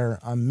now where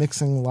I'm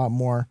mixing a lot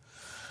more.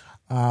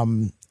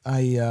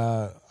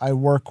 I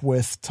work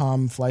with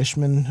Tom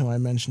Fleischman, who I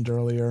mentioned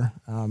earlier.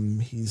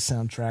 He's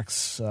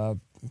Soundtrack's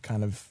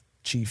kind of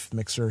chief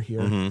mixer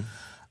here.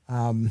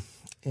 Mm-hmm.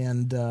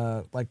 And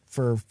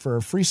for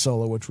Free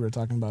Solo, which we were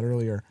talking about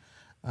earlier,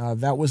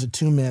 that was a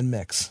 2-man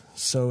mix.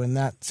 So in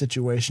that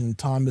situation,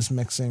 Tom is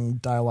mixing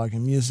dialogue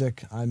and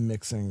music. I'm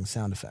mixing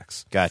sound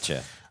effects.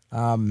 Gotcha.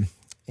 And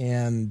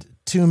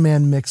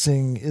 2-man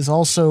mixing is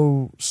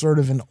also sort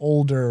of an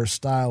older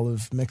style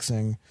of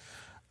mixing.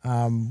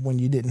 When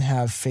you didn't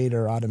have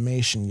fader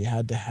automation, you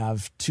had to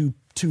have two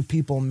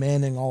people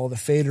manning all of the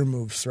fader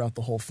moves throughout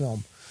the whole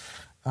film.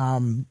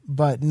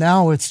 But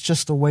now it's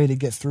just a way to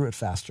get through it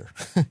faster.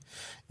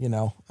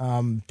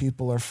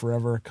 People are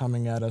forever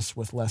coming at us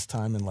with less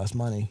time and less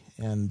money,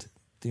 and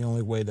the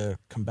only way to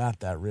combat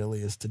that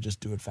really is to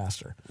just do it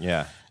faster.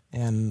 Yeah.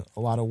 And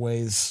one of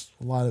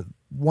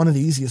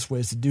the easiest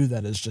ways to do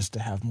that is just to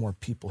have more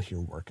people here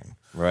working.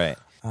 Right.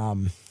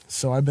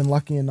 So I've been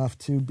lucky enough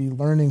to be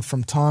learning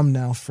from Tom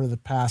now for the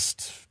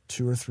past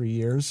 2 or 3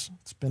 years.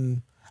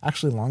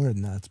 actually longer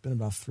than that. It's been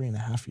about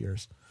 3.5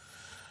 years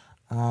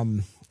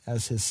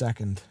as his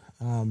second.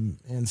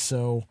 And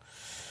so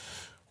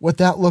what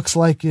that looks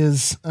like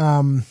is,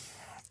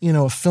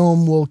 a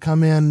film will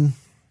come in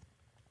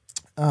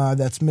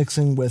that's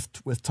mixing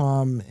with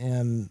Tom,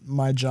 and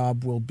my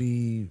job will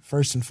be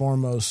first and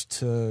foremost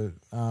to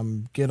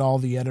get all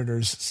the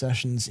editor's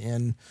sessions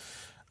in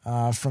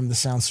from the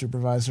sound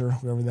supervisor,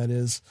 whoever that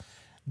is.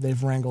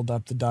 They've wrangled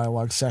up the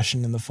dialogue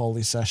session and the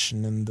Foley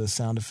session and the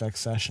sound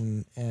effects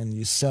session, and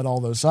you set all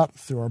those up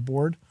through our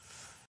board.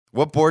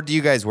 What board do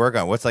you guys work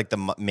on? What's like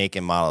the make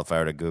and model if I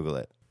were to Google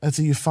it? It's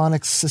a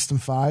Euphonics System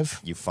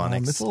 5.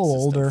 Euphonics it's a little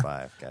System older.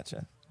 5,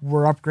 gotcha.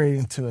 We're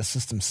upgrading to a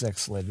System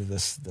 6 later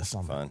this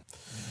summer.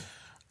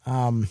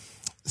 Fun.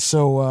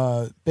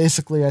 So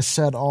basically I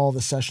set all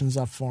the sessions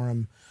up for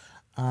him.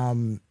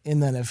 And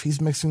then if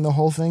he's mixing the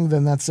whole thing,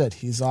 then that's it.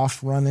 He's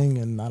off running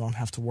and I don't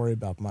have to worry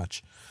about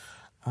much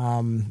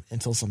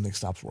until something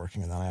stops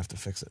working and then I have to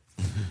fix it.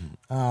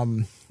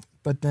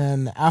 But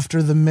then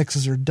after the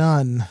mixes are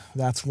done,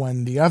 that's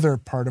when the other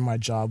part of my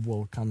job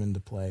will come into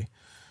play.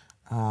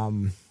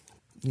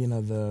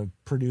 The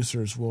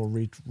producers will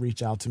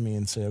reach out to me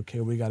and say, okay,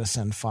 we got to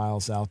send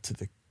files out to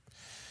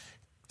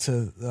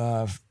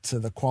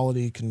the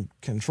quality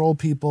control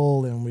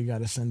people, and we got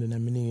to send an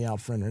M&E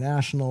out for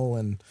international,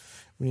 and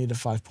we need a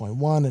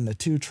 5.1 and a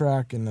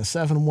 2-track and a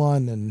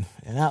 7.1 and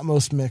an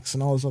Atmos mix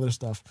and all this other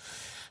stuff.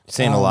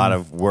 Saying a lot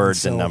of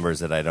words and numbers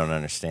that I don't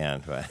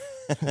understand, but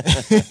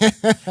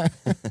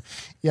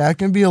yeah, it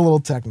can be a little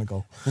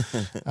technical.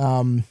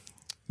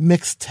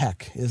 Mixed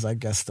tech is, I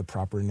guess, the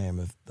proper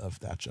name of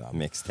that job.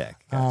 Mixed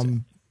tech.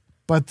 Gotcha.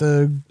 But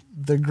the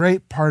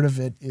great part of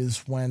it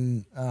is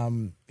when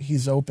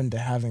he's open to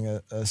having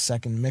a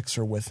second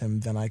mixer with him,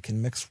 then I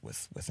can mix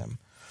with him.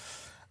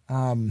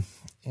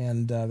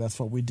 And that's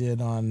what we did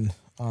on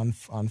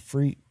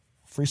Free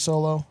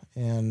Solo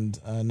and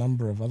a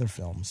number of other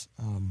films.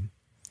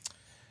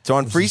 So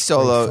on Free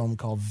Solo, a film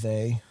called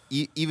They.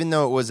 Even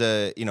though it was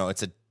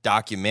it's a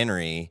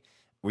documentary,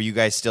 were you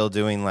guys still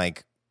doing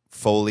like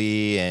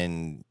Foley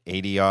and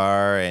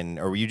ADR,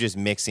 or were you just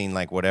mixing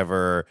like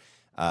whatever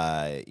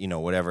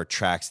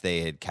tracks they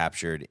had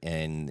captured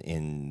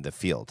in the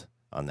field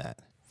on that?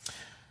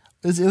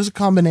 It was a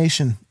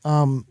combination.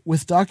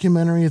 With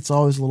documentary, it's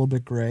always a little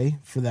bit gray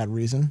for that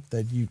reason,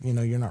 that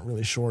you're not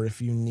really sure if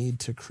you need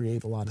to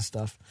create a lot of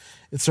stuff.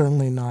 It's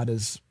certainly not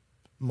as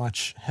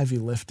much heavy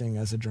lifting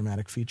as a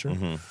dramatic feature.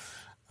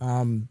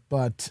 Mm-hmm.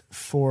 But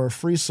for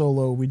Free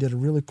Solo, we did a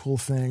really cool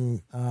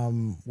thing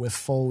with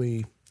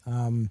Foley.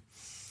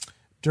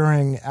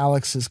 During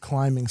Alex's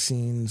climbing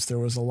scenes, there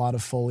was a lot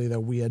of Foley that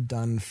we had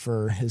done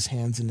for his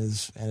hands and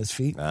his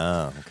feet.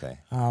 Oh, okay.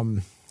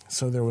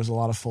 So there was a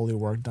lot of Foley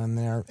work done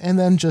there. And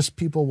then just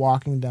people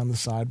walking down the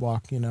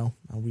sidewalk,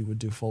 we would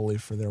do Foley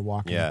for their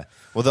walking. Yeah.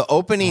 Well, the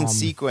opening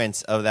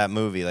sequence of that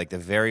movie, like the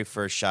very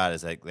first shot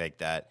is like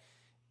that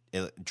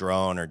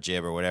drone or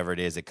jib or whatever it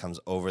is, it comes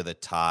over the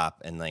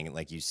top and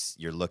like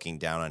you're looking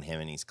down on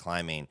him and he's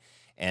climbing.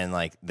 And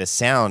like the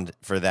sound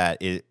for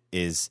that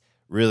is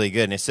really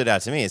good. And it stood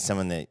out to me as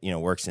someone that,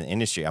 works in the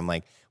industry. I'm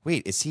like,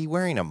 wait, is he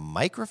wearing a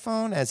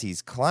microphone as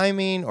he's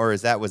climbing? Or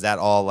was that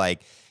all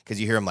like, because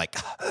you hear him like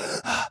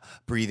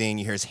breathing,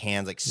 you hear his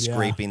hands like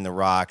scraping the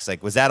rocks.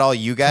 Like, was that all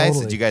you guys?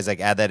 Totally. Did you guys like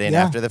add that in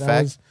after the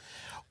fact?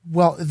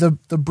 Well,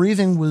 the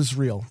breathing was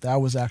real. That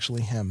was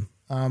actually him.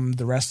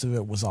 The rest of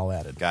it was all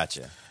added.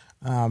 Gotcha.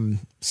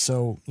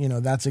 So,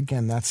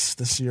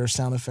 that's your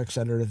sound effects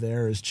editor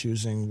there is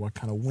choosing what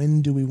kind of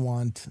wind do we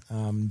want.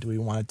 Do we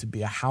want it to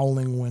be a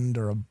howling wind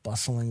or a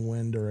bustling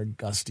wind or a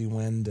gusty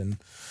wind? And,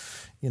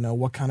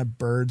 what kind of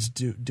birds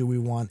do we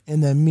want?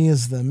 And then me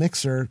as the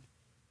mixer,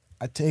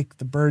 I take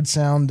the bird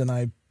sound and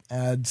I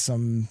add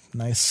some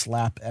nice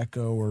slap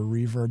echo or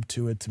reverb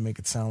to it to make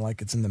it sound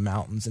like it's in the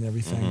mountains and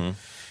everything. Mm-hmm.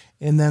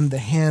 And then the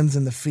hands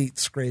and the feet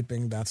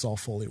scraping, that's all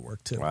Foley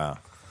work too. Wow.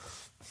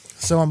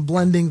 So I'm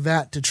blending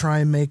that to try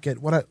and make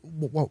it what I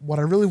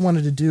really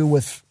wanted to do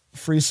with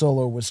Free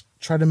Solo was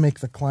try to make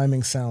the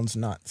climbing sounds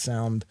not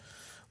sound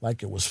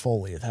like it was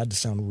Foley. It had to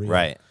sound real.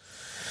 Right.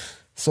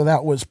 So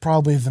that was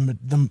probably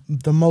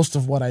the most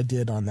of what I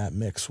did on that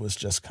mix was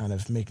just kind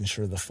of making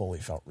sure the Foley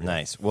felt real.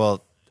 Nice.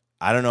 Well,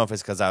 I don't know if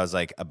it's because I was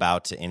like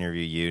about to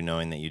interview you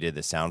knowing that you did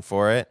the sound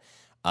for it,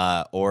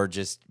 or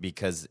just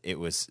because it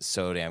was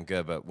so damn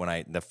good. But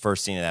when the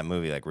first scene of that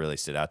movie like really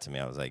stood out to me,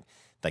 I was like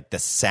the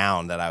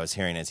sound that I was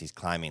hearing as he's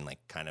climbing, like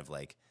kind of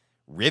like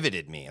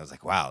riveted me. I was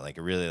like, wow, like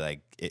it really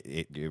like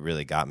it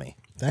really got me.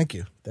 Thank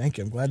you.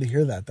 I'm glad to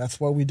hear that. That's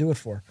what we do it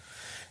for,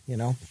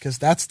 because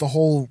that's the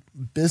whole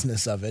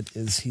business of it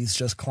is he's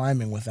just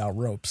climbing without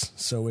ropes.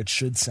 So it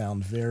should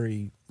sound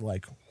very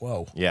like,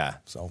 whoa. Yeah.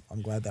 So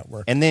I'm glad that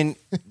worked. And then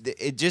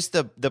it just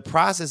the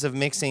process of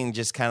mixing,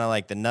 just kind of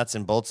like the nuts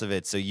and bolts of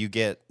it. So you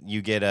get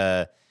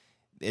at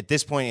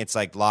this point it's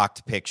like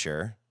locked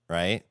picture,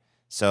 right?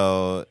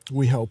 So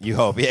we hope. You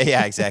hope.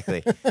 Yeah,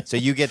 exactly. So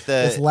you get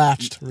it's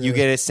latched. Really. You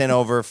get it sent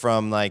over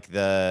from like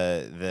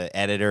the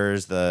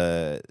editors,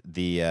 the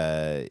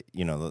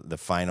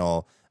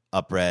final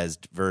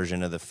up-resed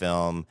version of the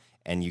film,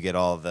 and you get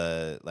all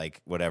the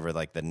like whatever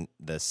like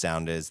the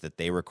sound is that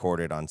they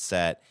recorded on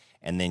set,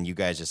 and then you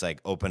guys just like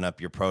open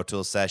up your Pro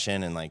Tools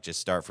session and like just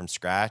start from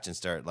scratch and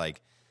start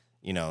like,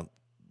 you know,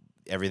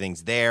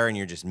 everything's there and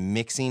you're just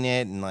mixing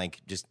it and like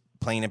just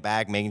playing it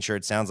back, making sure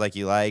it sounds like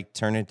you like,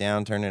 turn it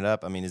down, turn it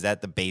up. I mean, is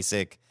that the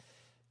basic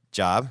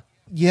job?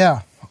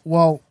 Yeah.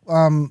 Well,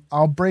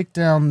 I'll break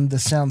down the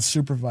sound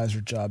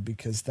supervisor job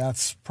because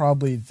that's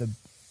probably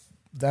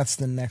that's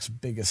the next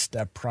biggest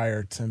step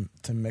prior to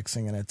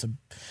mixing, and it's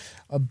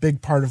a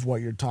big part of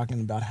what you're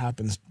talking about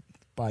happens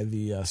by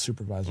the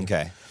supervisor.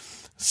 Okay.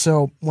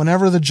 So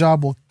whenever the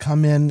job will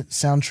come in,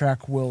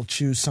 Soundtrack will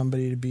choose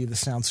somebody to be the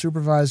sound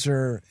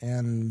supervisor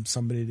and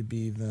somebody to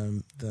be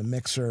the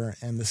mixer,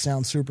 and the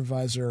sound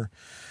supervisor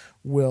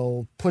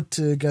will put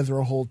together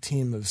a whole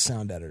team of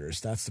sound editors.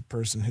 That's the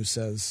person who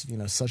says, you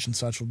know, such and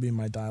such will be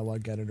my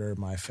dialogue editor,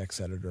 my effects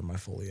editor, my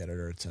Foley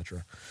editor,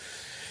 etc.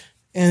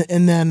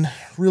 And then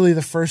really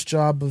the first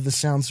job of the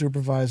sound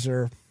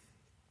supervisor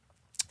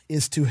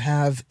is to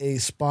have a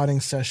spotting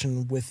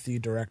session with the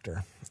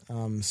director.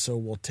 So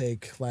we'll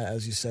take,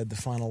 as you said, the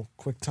final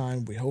quick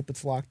time. We hope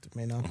it's locked. It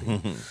may not be.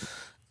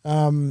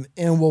 And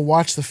we'll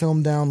watch the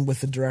film down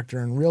with the director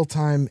in real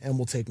time, and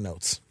we'll take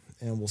notes.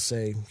 And we'll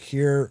say,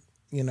 here,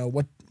 you know,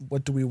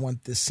 what do we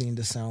want this scene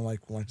to sound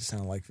like? We want it to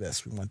sound like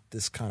this. We want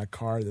this kind of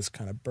car, this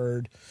kind of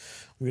bird.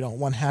 We don't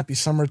want happy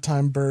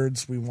summertime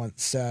birds. We want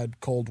sad,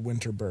 cold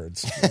winter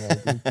birds. You know,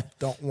 we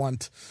don't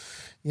want,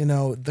 you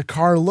know, the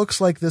car looks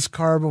like this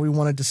car, but we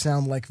want it to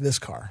sound like this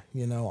car.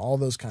 You know, all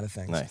those kind of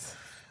things. Nice.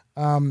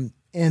 And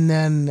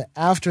then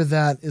after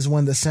that is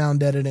when the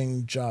sound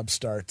editing job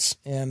starts.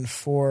 And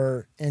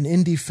for an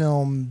indie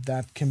film,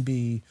 that can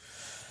be,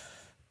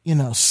 you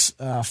know,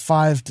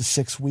 5 to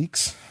 6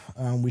 weeks.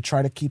 We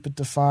try to keep it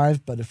to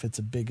 5, but if it's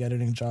a big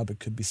editing job, it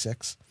could be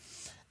 6.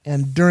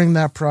 And during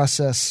that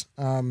process,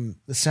 the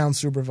sound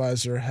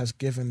supervisor has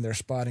given their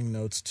spotting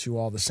notes to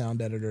all the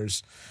sound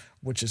editors,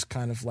 which is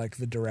kind of like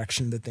the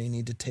direction that they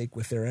need to take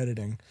with their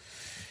editing.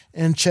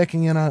 And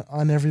checking in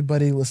on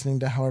everybody, listening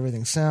to how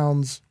everything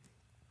sounds,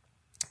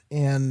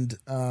 and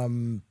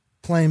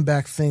playing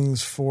back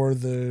things for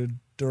the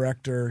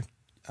director.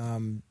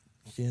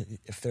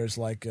 If there's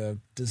like a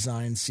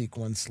design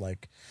sequence,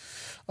 like,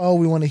 oh,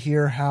 we want to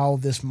hear how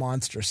this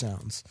monster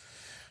sounds,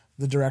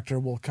 the director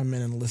will come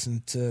in and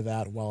listen to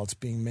that while it's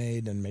being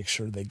made and make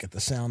sure they get the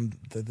sound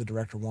that the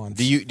director wants.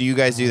 Do you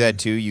guys do that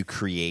too? You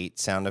create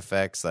sound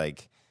effects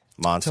like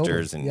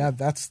monsters? Totally. And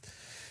yeah,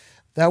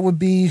 that would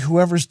be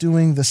whoever's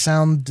doing the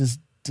sound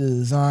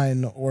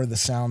design or the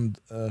sound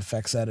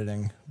effects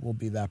editing will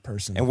be that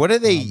person. And what do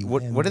they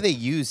what do they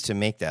use to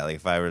make that? Like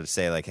if I were to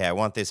say like, hey, I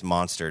want this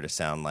monster to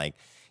sound like,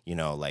 you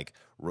know, like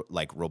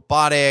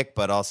robotic,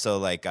 but also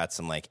like got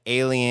some like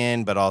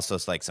alien, but also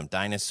like some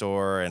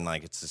dinosaur, and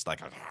like it's just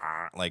like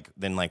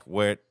then like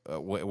what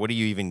do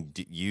you even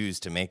use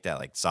to make that?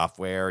 Like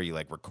software? Are you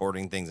like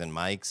recording things in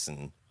mics?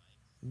 And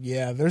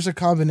yeah, there's a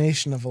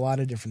combination of a lot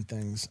of different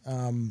things.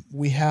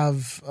 We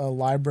have a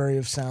library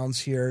of sounds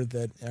here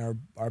that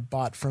are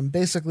bought from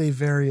basically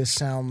various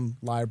sound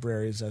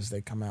libraries as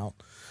they come out.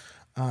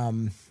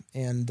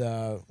 And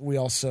we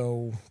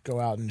also go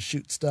out and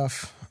shoot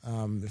stuff.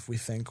 If we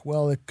think,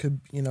 well, it could,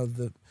 you know,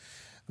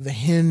 the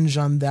hinge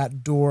on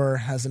that door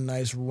has a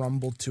nice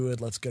rumble to it.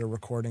 Let's get a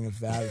recording of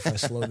that. If I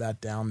slow that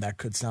down, that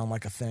could sound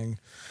like a thing,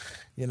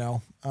 you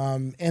know.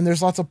 And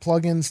there's lots of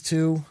plugins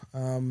too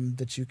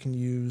that you can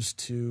use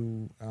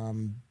to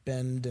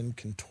bend and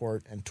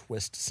contort and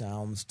twist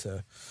sounds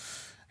to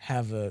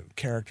have a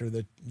character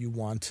that you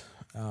want.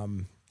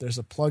 There's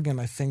a plugin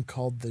I think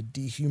called the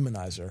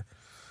Dehumanizer.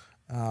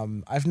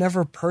 I've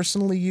never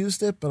personally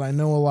used it, but I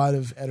know a lot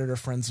of editor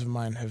friends of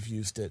mine have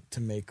used it to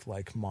make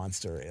like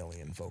monster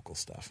alien vocal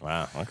stuff.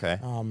 Wow, okay.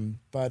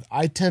 But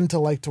I tend to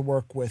like to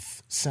work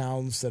with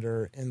sounds that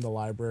are in the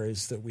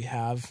libraries that we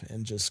have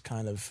and just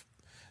kind of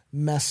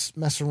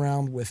mess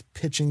around with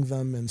pitching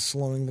them and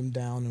slowing them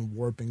down and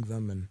warping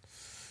them and,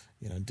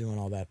 you know, doing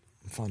all that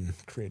fun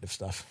creative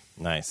stuff.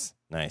 Nice.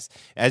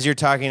 As you're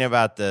talking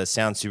about the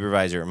sound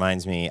supervisor, it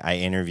reminds me, I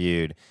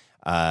interviewed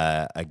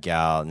a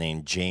gal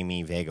named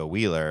Jamie Vega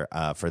Wheeler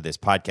for this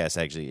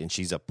podcast, actually, and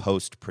she's a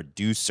post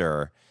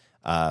producer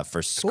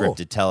for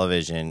scripted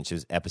television. She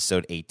was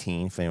episode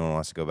 18, if anyone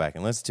wants to go back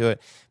and listen to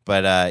it.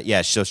 But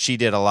yeah, so she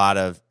did a lot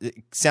of, it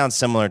sounds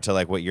similar to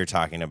like what you're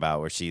talking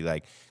about, where she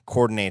like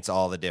coordinates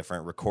all the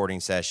different recording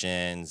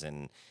sessions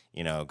and,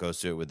 you know,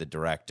 goes through it with the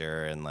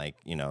director and like,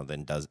 you know,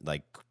 then does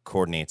like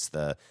coordinates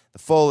the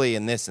Foley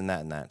and this and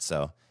that and that.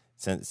 So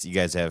since you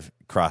guys have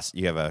a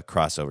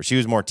crossover. She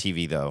was more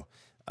TV though.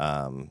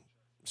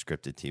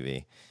 Scripted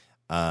TV.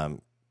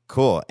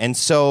 Cool. And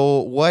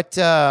so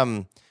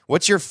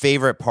what's your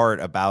favorite part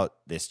about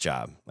this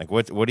job? Like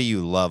what do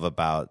you love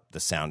about the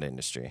sound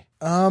industry?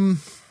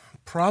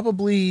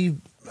 Probably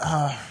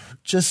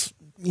just,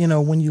 you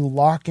know, when you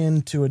lock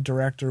into a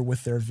director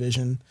with their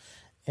vision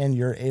and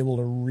you're able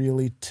to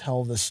really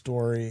tell the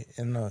story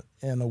in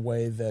a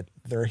way that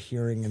they're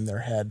hearing in their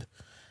head,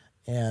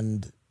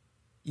 and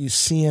you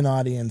see an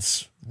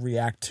audience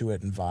react to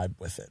it and vibe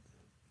with it.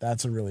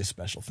 That's a really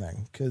special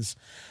thing, because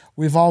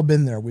we've all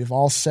been there. We've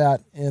all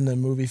sat in a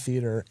movie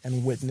theater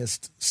and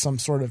witnessed some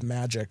sort of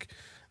magic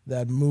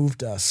that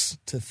moved us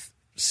to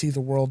see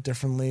the world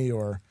differently,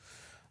 or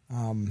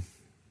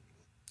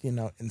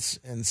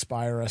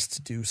inspire us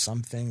to do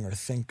something or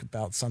think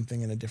about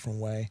something in a different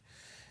way.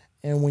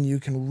 And when you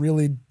can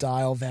really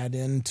dial that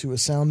into a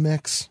sound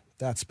mix,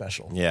 that's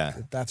special. Yeah.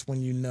 That's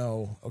when you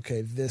know,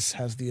 okay, this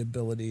has the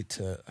ability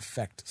to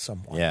affect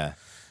someone. Yeah.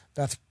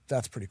 That's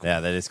pretty cool.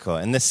 Yeah, that is cool.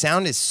 And the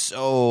sound is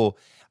so,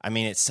 I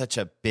mean, it's such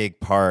a big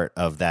part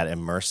of that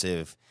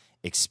immersive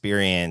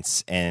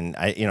experience. And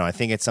I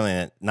think it's something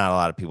that not a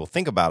lot of people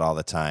think about all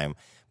the time,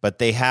 but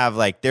they have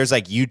there's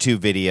YouTube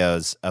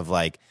videos of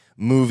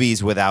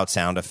movies without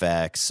sound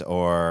effects,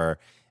 or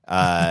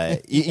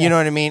you know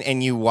what I mean?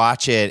 And you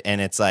watch it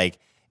and it's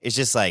it's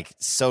just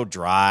so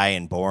dry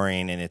and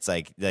boring, and it's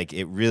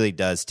it really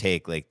does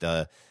take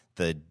the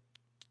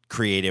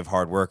creative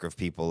hard work of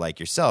people like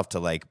yourself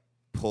to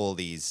pull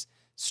these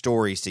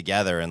stories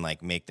together and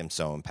make them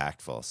so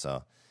impactful.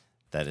 So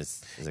that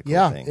is a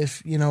cool thing.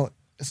 If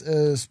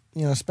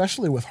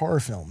especially with horror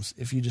films,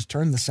 if you just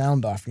turn the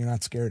sound off, you're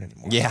not scared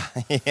anymore. Yeah.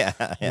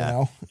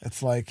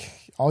 It's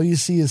all you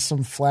see is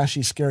some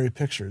flashy, scary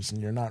pictures,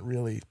 and you're not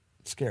really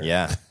scared.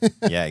 Yeah,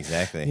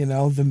 exactly.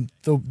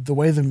 The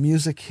way the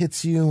music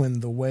hits you,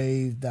 and the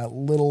way that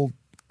little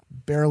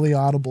barely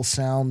audible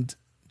sound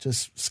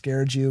just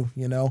scared you,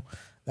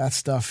 that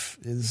stuff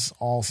is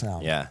all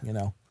sound. Yeah.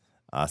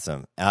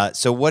 Awesome.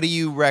 So what do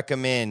you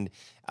recommend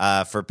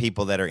for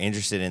people that are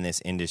interested in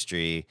this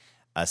industry,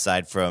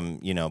 aside from,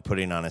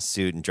 putting on a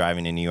suit and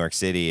driving to New York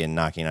City and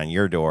knocking on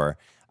your door?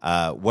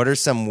 What are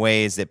some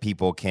ways that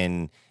people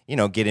can,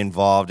 get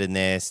involved in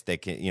this?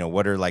 That can,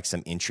 what are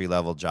some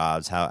entry-level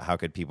jobs? How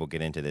could people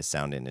get into this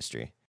sound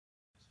industry?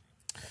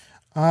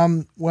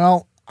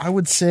 Well, I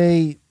would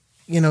say,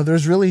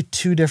 there's really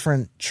two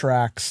different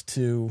tracks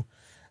to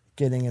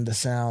getting into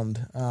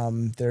sound.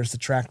 There's the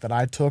track that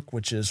I took,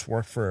 which is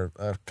work for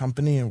a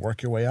company and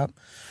work your way up.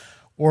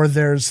 Or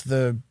there's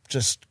the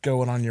just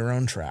go it on your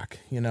own track,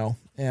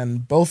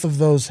 and both of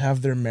those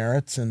have their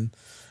merits, and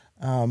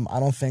I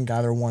don't think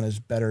either one is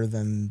better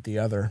than the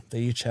other. They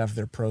each have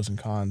their pros and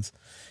cons.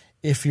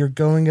 If you're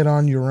going it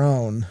on your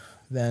own,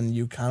 then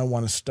you kind of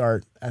want to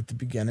start at the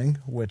beginning,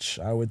 which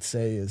I would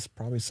say is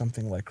probably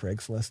something like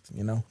Craigslist.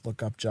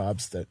 Look up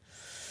jobs that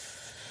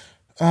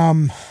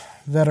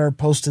are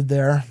posted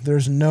there.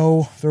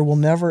 There will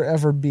never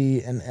ever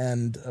be an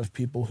end of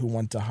people who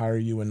want to hire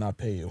you and not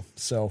pay you.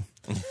 So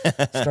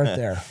start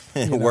there.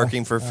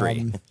 Working for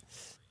free.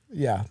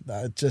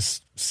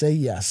 Just say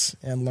yes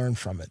and learn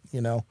from it.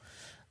 You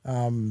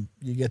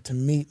get to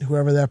meet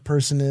whoever that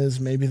person is.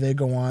 Maybe they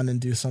go on and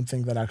do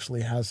something that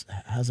actually has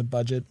a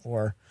budget,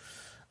 or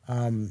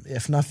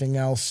if nothing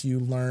else, you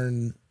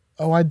learn,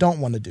 oh, I don't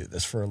want to do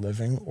this for a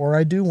living, or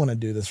I do want to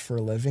do this for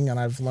a living, and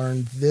I've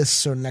learned this,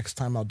 so next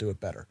time I'll do it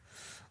better.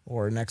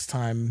 Or next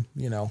time,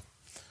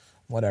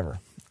 whatever.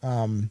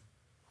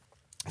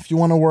 If you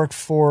want to work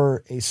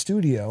for a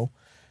studio,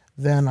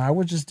 then I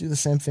would just do the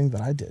same thing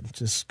that I did.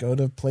 Just go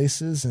to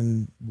places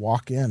and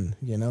walk in.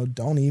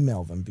 Don't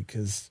email them,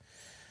 because,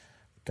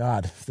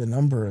 God, the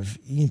number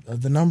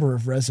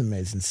of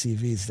resumes and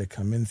CVs that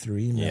come in through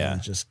email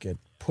and just get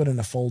put in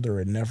a folder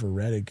and never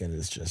read again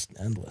is just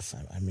endless.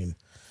 I mean,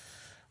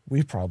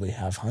 we probably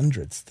have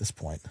hundreds at this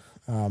point.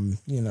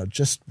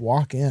 Just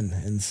walk in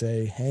and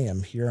say, hey,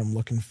 I'm here. I'm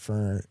looking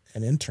for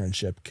an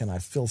internship. Can I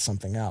fill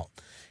something out?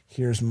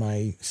 Here's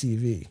my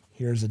CV.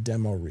 Here's a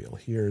demo reel.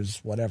 Here's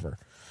whatever.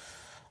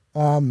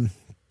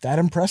 That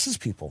impresses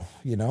people.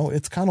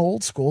 It's kind of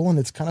old school and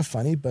it's kind of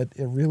funny, but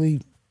it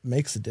really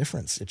makes a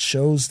difference. It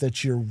shows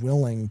that you're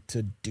willing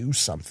to do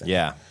something.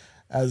 Yeah.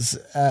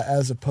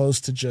 As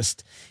opposed to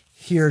just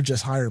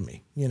hire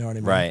me. You know what I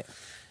mean? Right.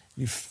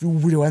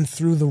 We went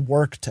through the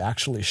work to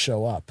actually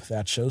show up.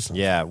 That shows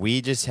something. Yeah,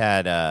 we just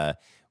had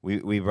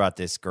we brought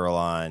this girl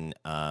on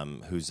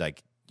who's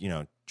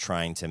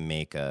trying to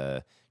make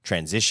a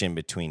transition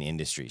between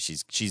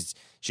industries.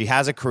 She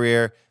has a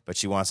career, but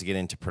she wants to get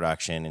into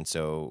production, and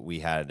so we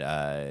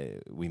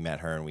met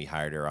her and we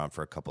hired her on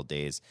for a couple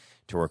days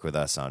to work with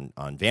us on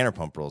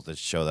Vanderpump Rules, the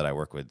show that I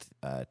work with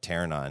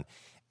Taryn on.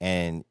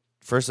 And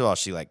first of all,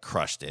 she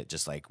crushed it,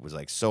 just was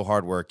so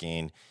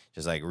hardworking,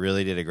 just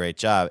really did a great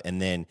job.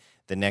 And then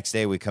the next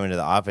day we come into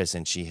the office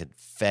and she had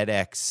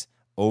FedEx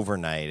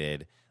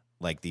overnighted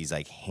these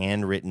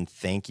handwritten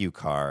thank you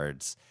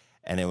cards,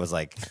 and it was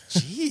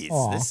geez,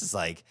 this is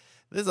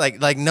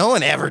no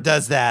one ever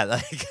does that.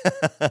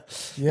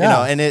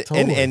 And it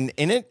totally. and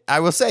it,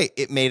 I will say,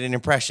 it made an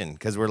impression,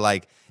 because we're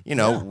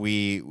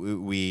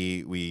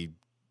we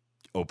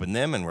opened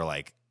them and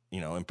we're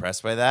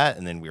impressed by that,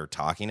 and then we were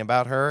talking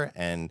about her,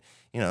 and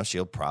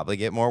she'll probably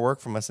get more work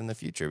from us in the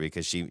future,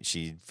 because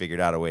she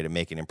figured out a way to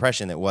make an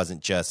impression that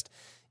wasn't just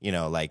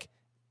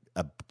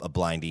a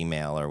blind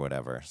email or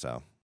whatever.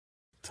 So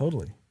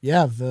totally,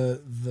 yeah,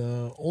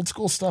 the old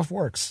school stuff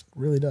works,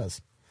 really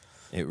does.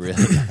 It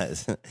really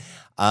does.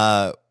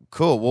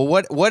 Cool.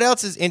 Well, what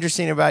else is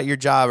interesting about your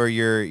job or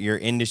your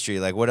industry?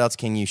 Like, what else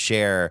can you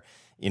share?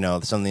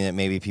 Something that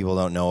maybe people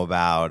don't know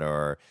about,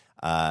 or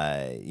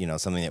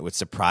something that would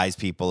surprise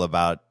people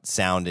about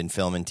sound in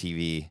film and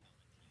TV.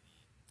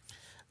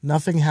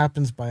 Nothing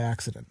happens by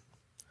accident.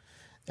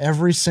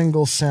 Every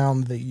single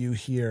sound that you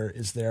hear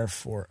is there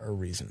for a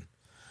reason.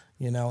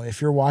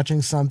 If you're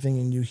watching something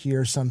and you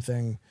hear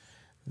something,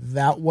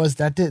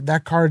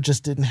 that car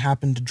just didn't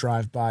happen to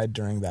drive by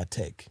during that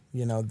take.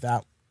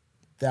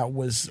 That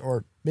was,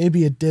 or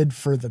maybe it did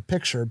for the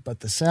picture, but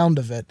the sound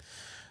of it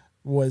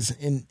was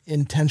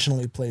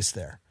intentionally placed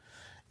there.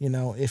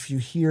 If you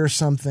hear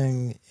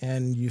something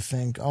and you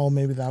think, oh,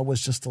 maybe that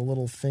was just a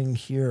little thing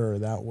here, or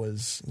that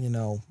was,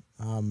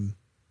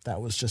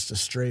 that was just a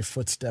stray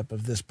footstep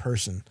of this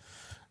person.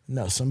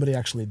 No, somebody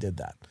actually did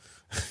that.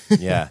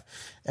 Yeah.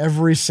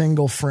 Every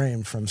single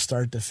frame from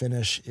start to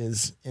finish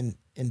is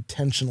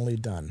intentionally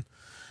done.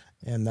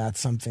 And that's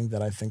something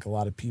that I think a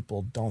lot of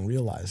people don't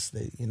realize.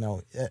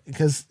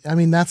 Because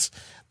that's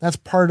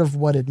part of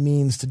what it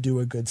means to do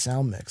a good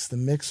sound mix. The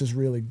mix is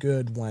really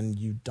good when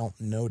you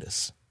don't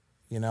notice.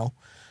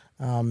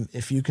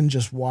 If you can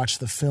just watch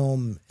the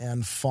film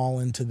and fall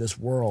into this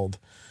world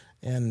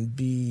and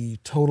be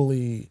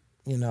totally,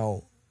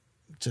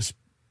 just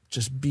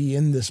be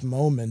in this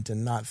moment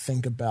and not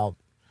think about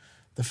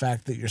the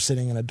fact that you're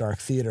sitting in a dark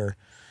theater,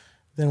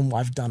 then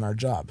I've done our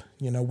job.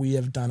 We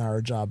have done our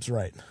jobs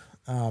right.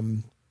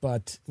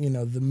 But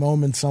the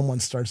moment someone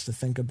starts to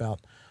think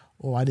about,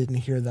 oh, I didn't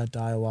hear that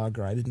dialogue,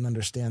 or I didn't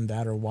understand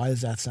that, or why does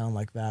that sound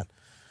like that?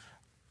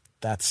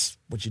 That's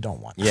what you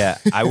don't want. Yeah.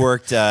 I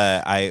worked,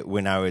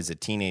 when I was a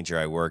teenager,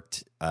 I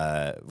worked,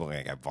 I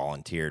got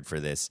volunteered for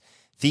this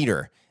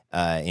theater,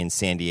 in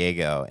San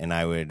Diego, and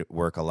I would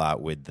work a lot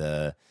with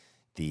the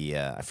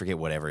I forget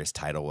whatever his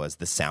title was,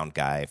 the sound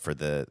guy for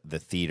the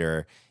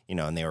theater,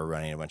 and they were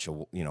running a bunch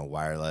of,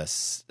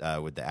 wireless,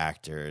 with the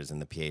actors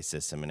and the PA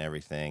system and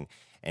everything.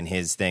 And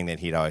his thing that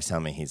he'd always tell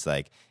me, he's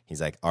like,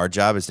 our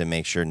job is to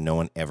make sure no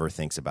one ever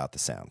thinks about the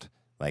sound.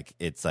 Like,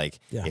 it's like,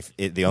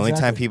 the only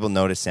time people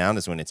notice sound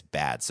is when it's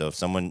bad. So if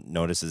someone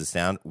notices a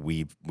sound,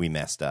 we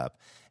messed up.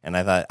 And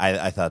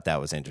I thought that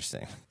was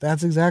interesting.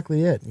 That's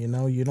exactly it.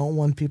 You don't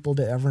want people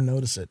to ever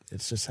notice it. It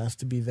just has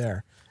to be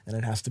there, and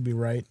it has to be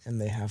right, and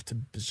they have to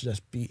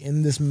just be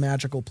in this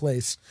magical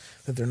place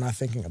that they're not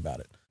thinking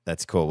about it.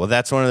 That's cool. Well,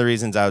 that's one of the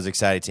reasons I was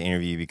excited to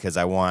interview you, because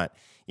I want,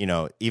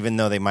 even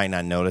though they might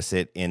not notice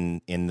it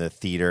in the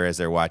theater as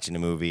they're watching a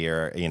movie,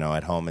 or,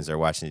 at home as they're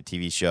watching a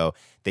TV show,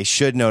 they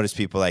should notice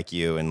people like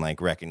you and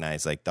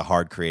recognize the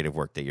hard creative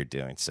work that you're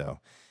doing. So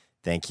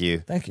thank you.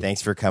 Thank you.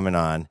 Thanks for coming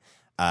on.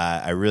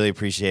 I really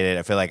appreciate it.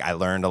 I feel like I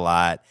learned a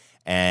lot,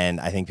 and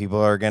I think people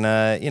are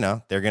gonna,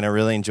 they're gonna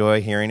really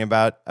enjoy hearing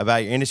about your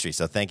industry.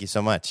 So thank you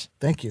so much.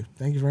 Thank you.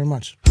 Thank you very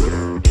much.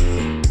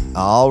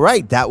 All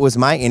right. That was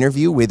my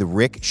interview with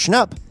Ric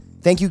Schnupp.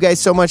 Thank you guys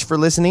so much for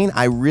listening.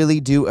 I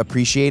really do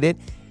appreciate it.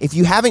 If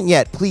you haven't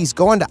yet, please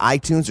go onto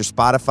iTunes or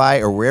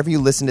Spotify or wherever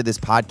you listen to this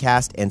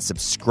podcast and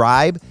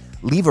subscribe,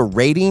 leave a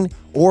rating,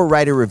 or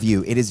write a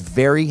review. It is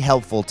very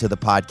helpful to the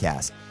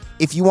podcast.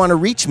 If you want to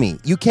reach me,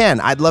 you can.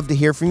 I'd love to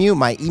hear from you.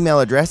 My email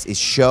address is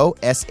show,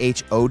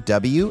 SHOW,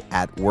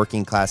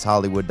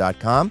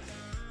 @workingclasshollywood.com.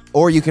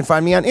 Or you can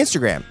find me on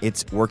Instagram.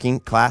 It's Working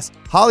Class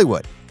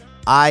Hollywood.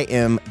 I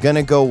am going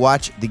to go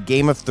watch the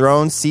Game of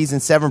Thrones Season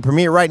 7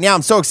 premiere right now.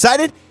 I'm so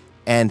excited,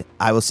 and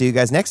I will see you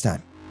guys next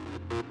time.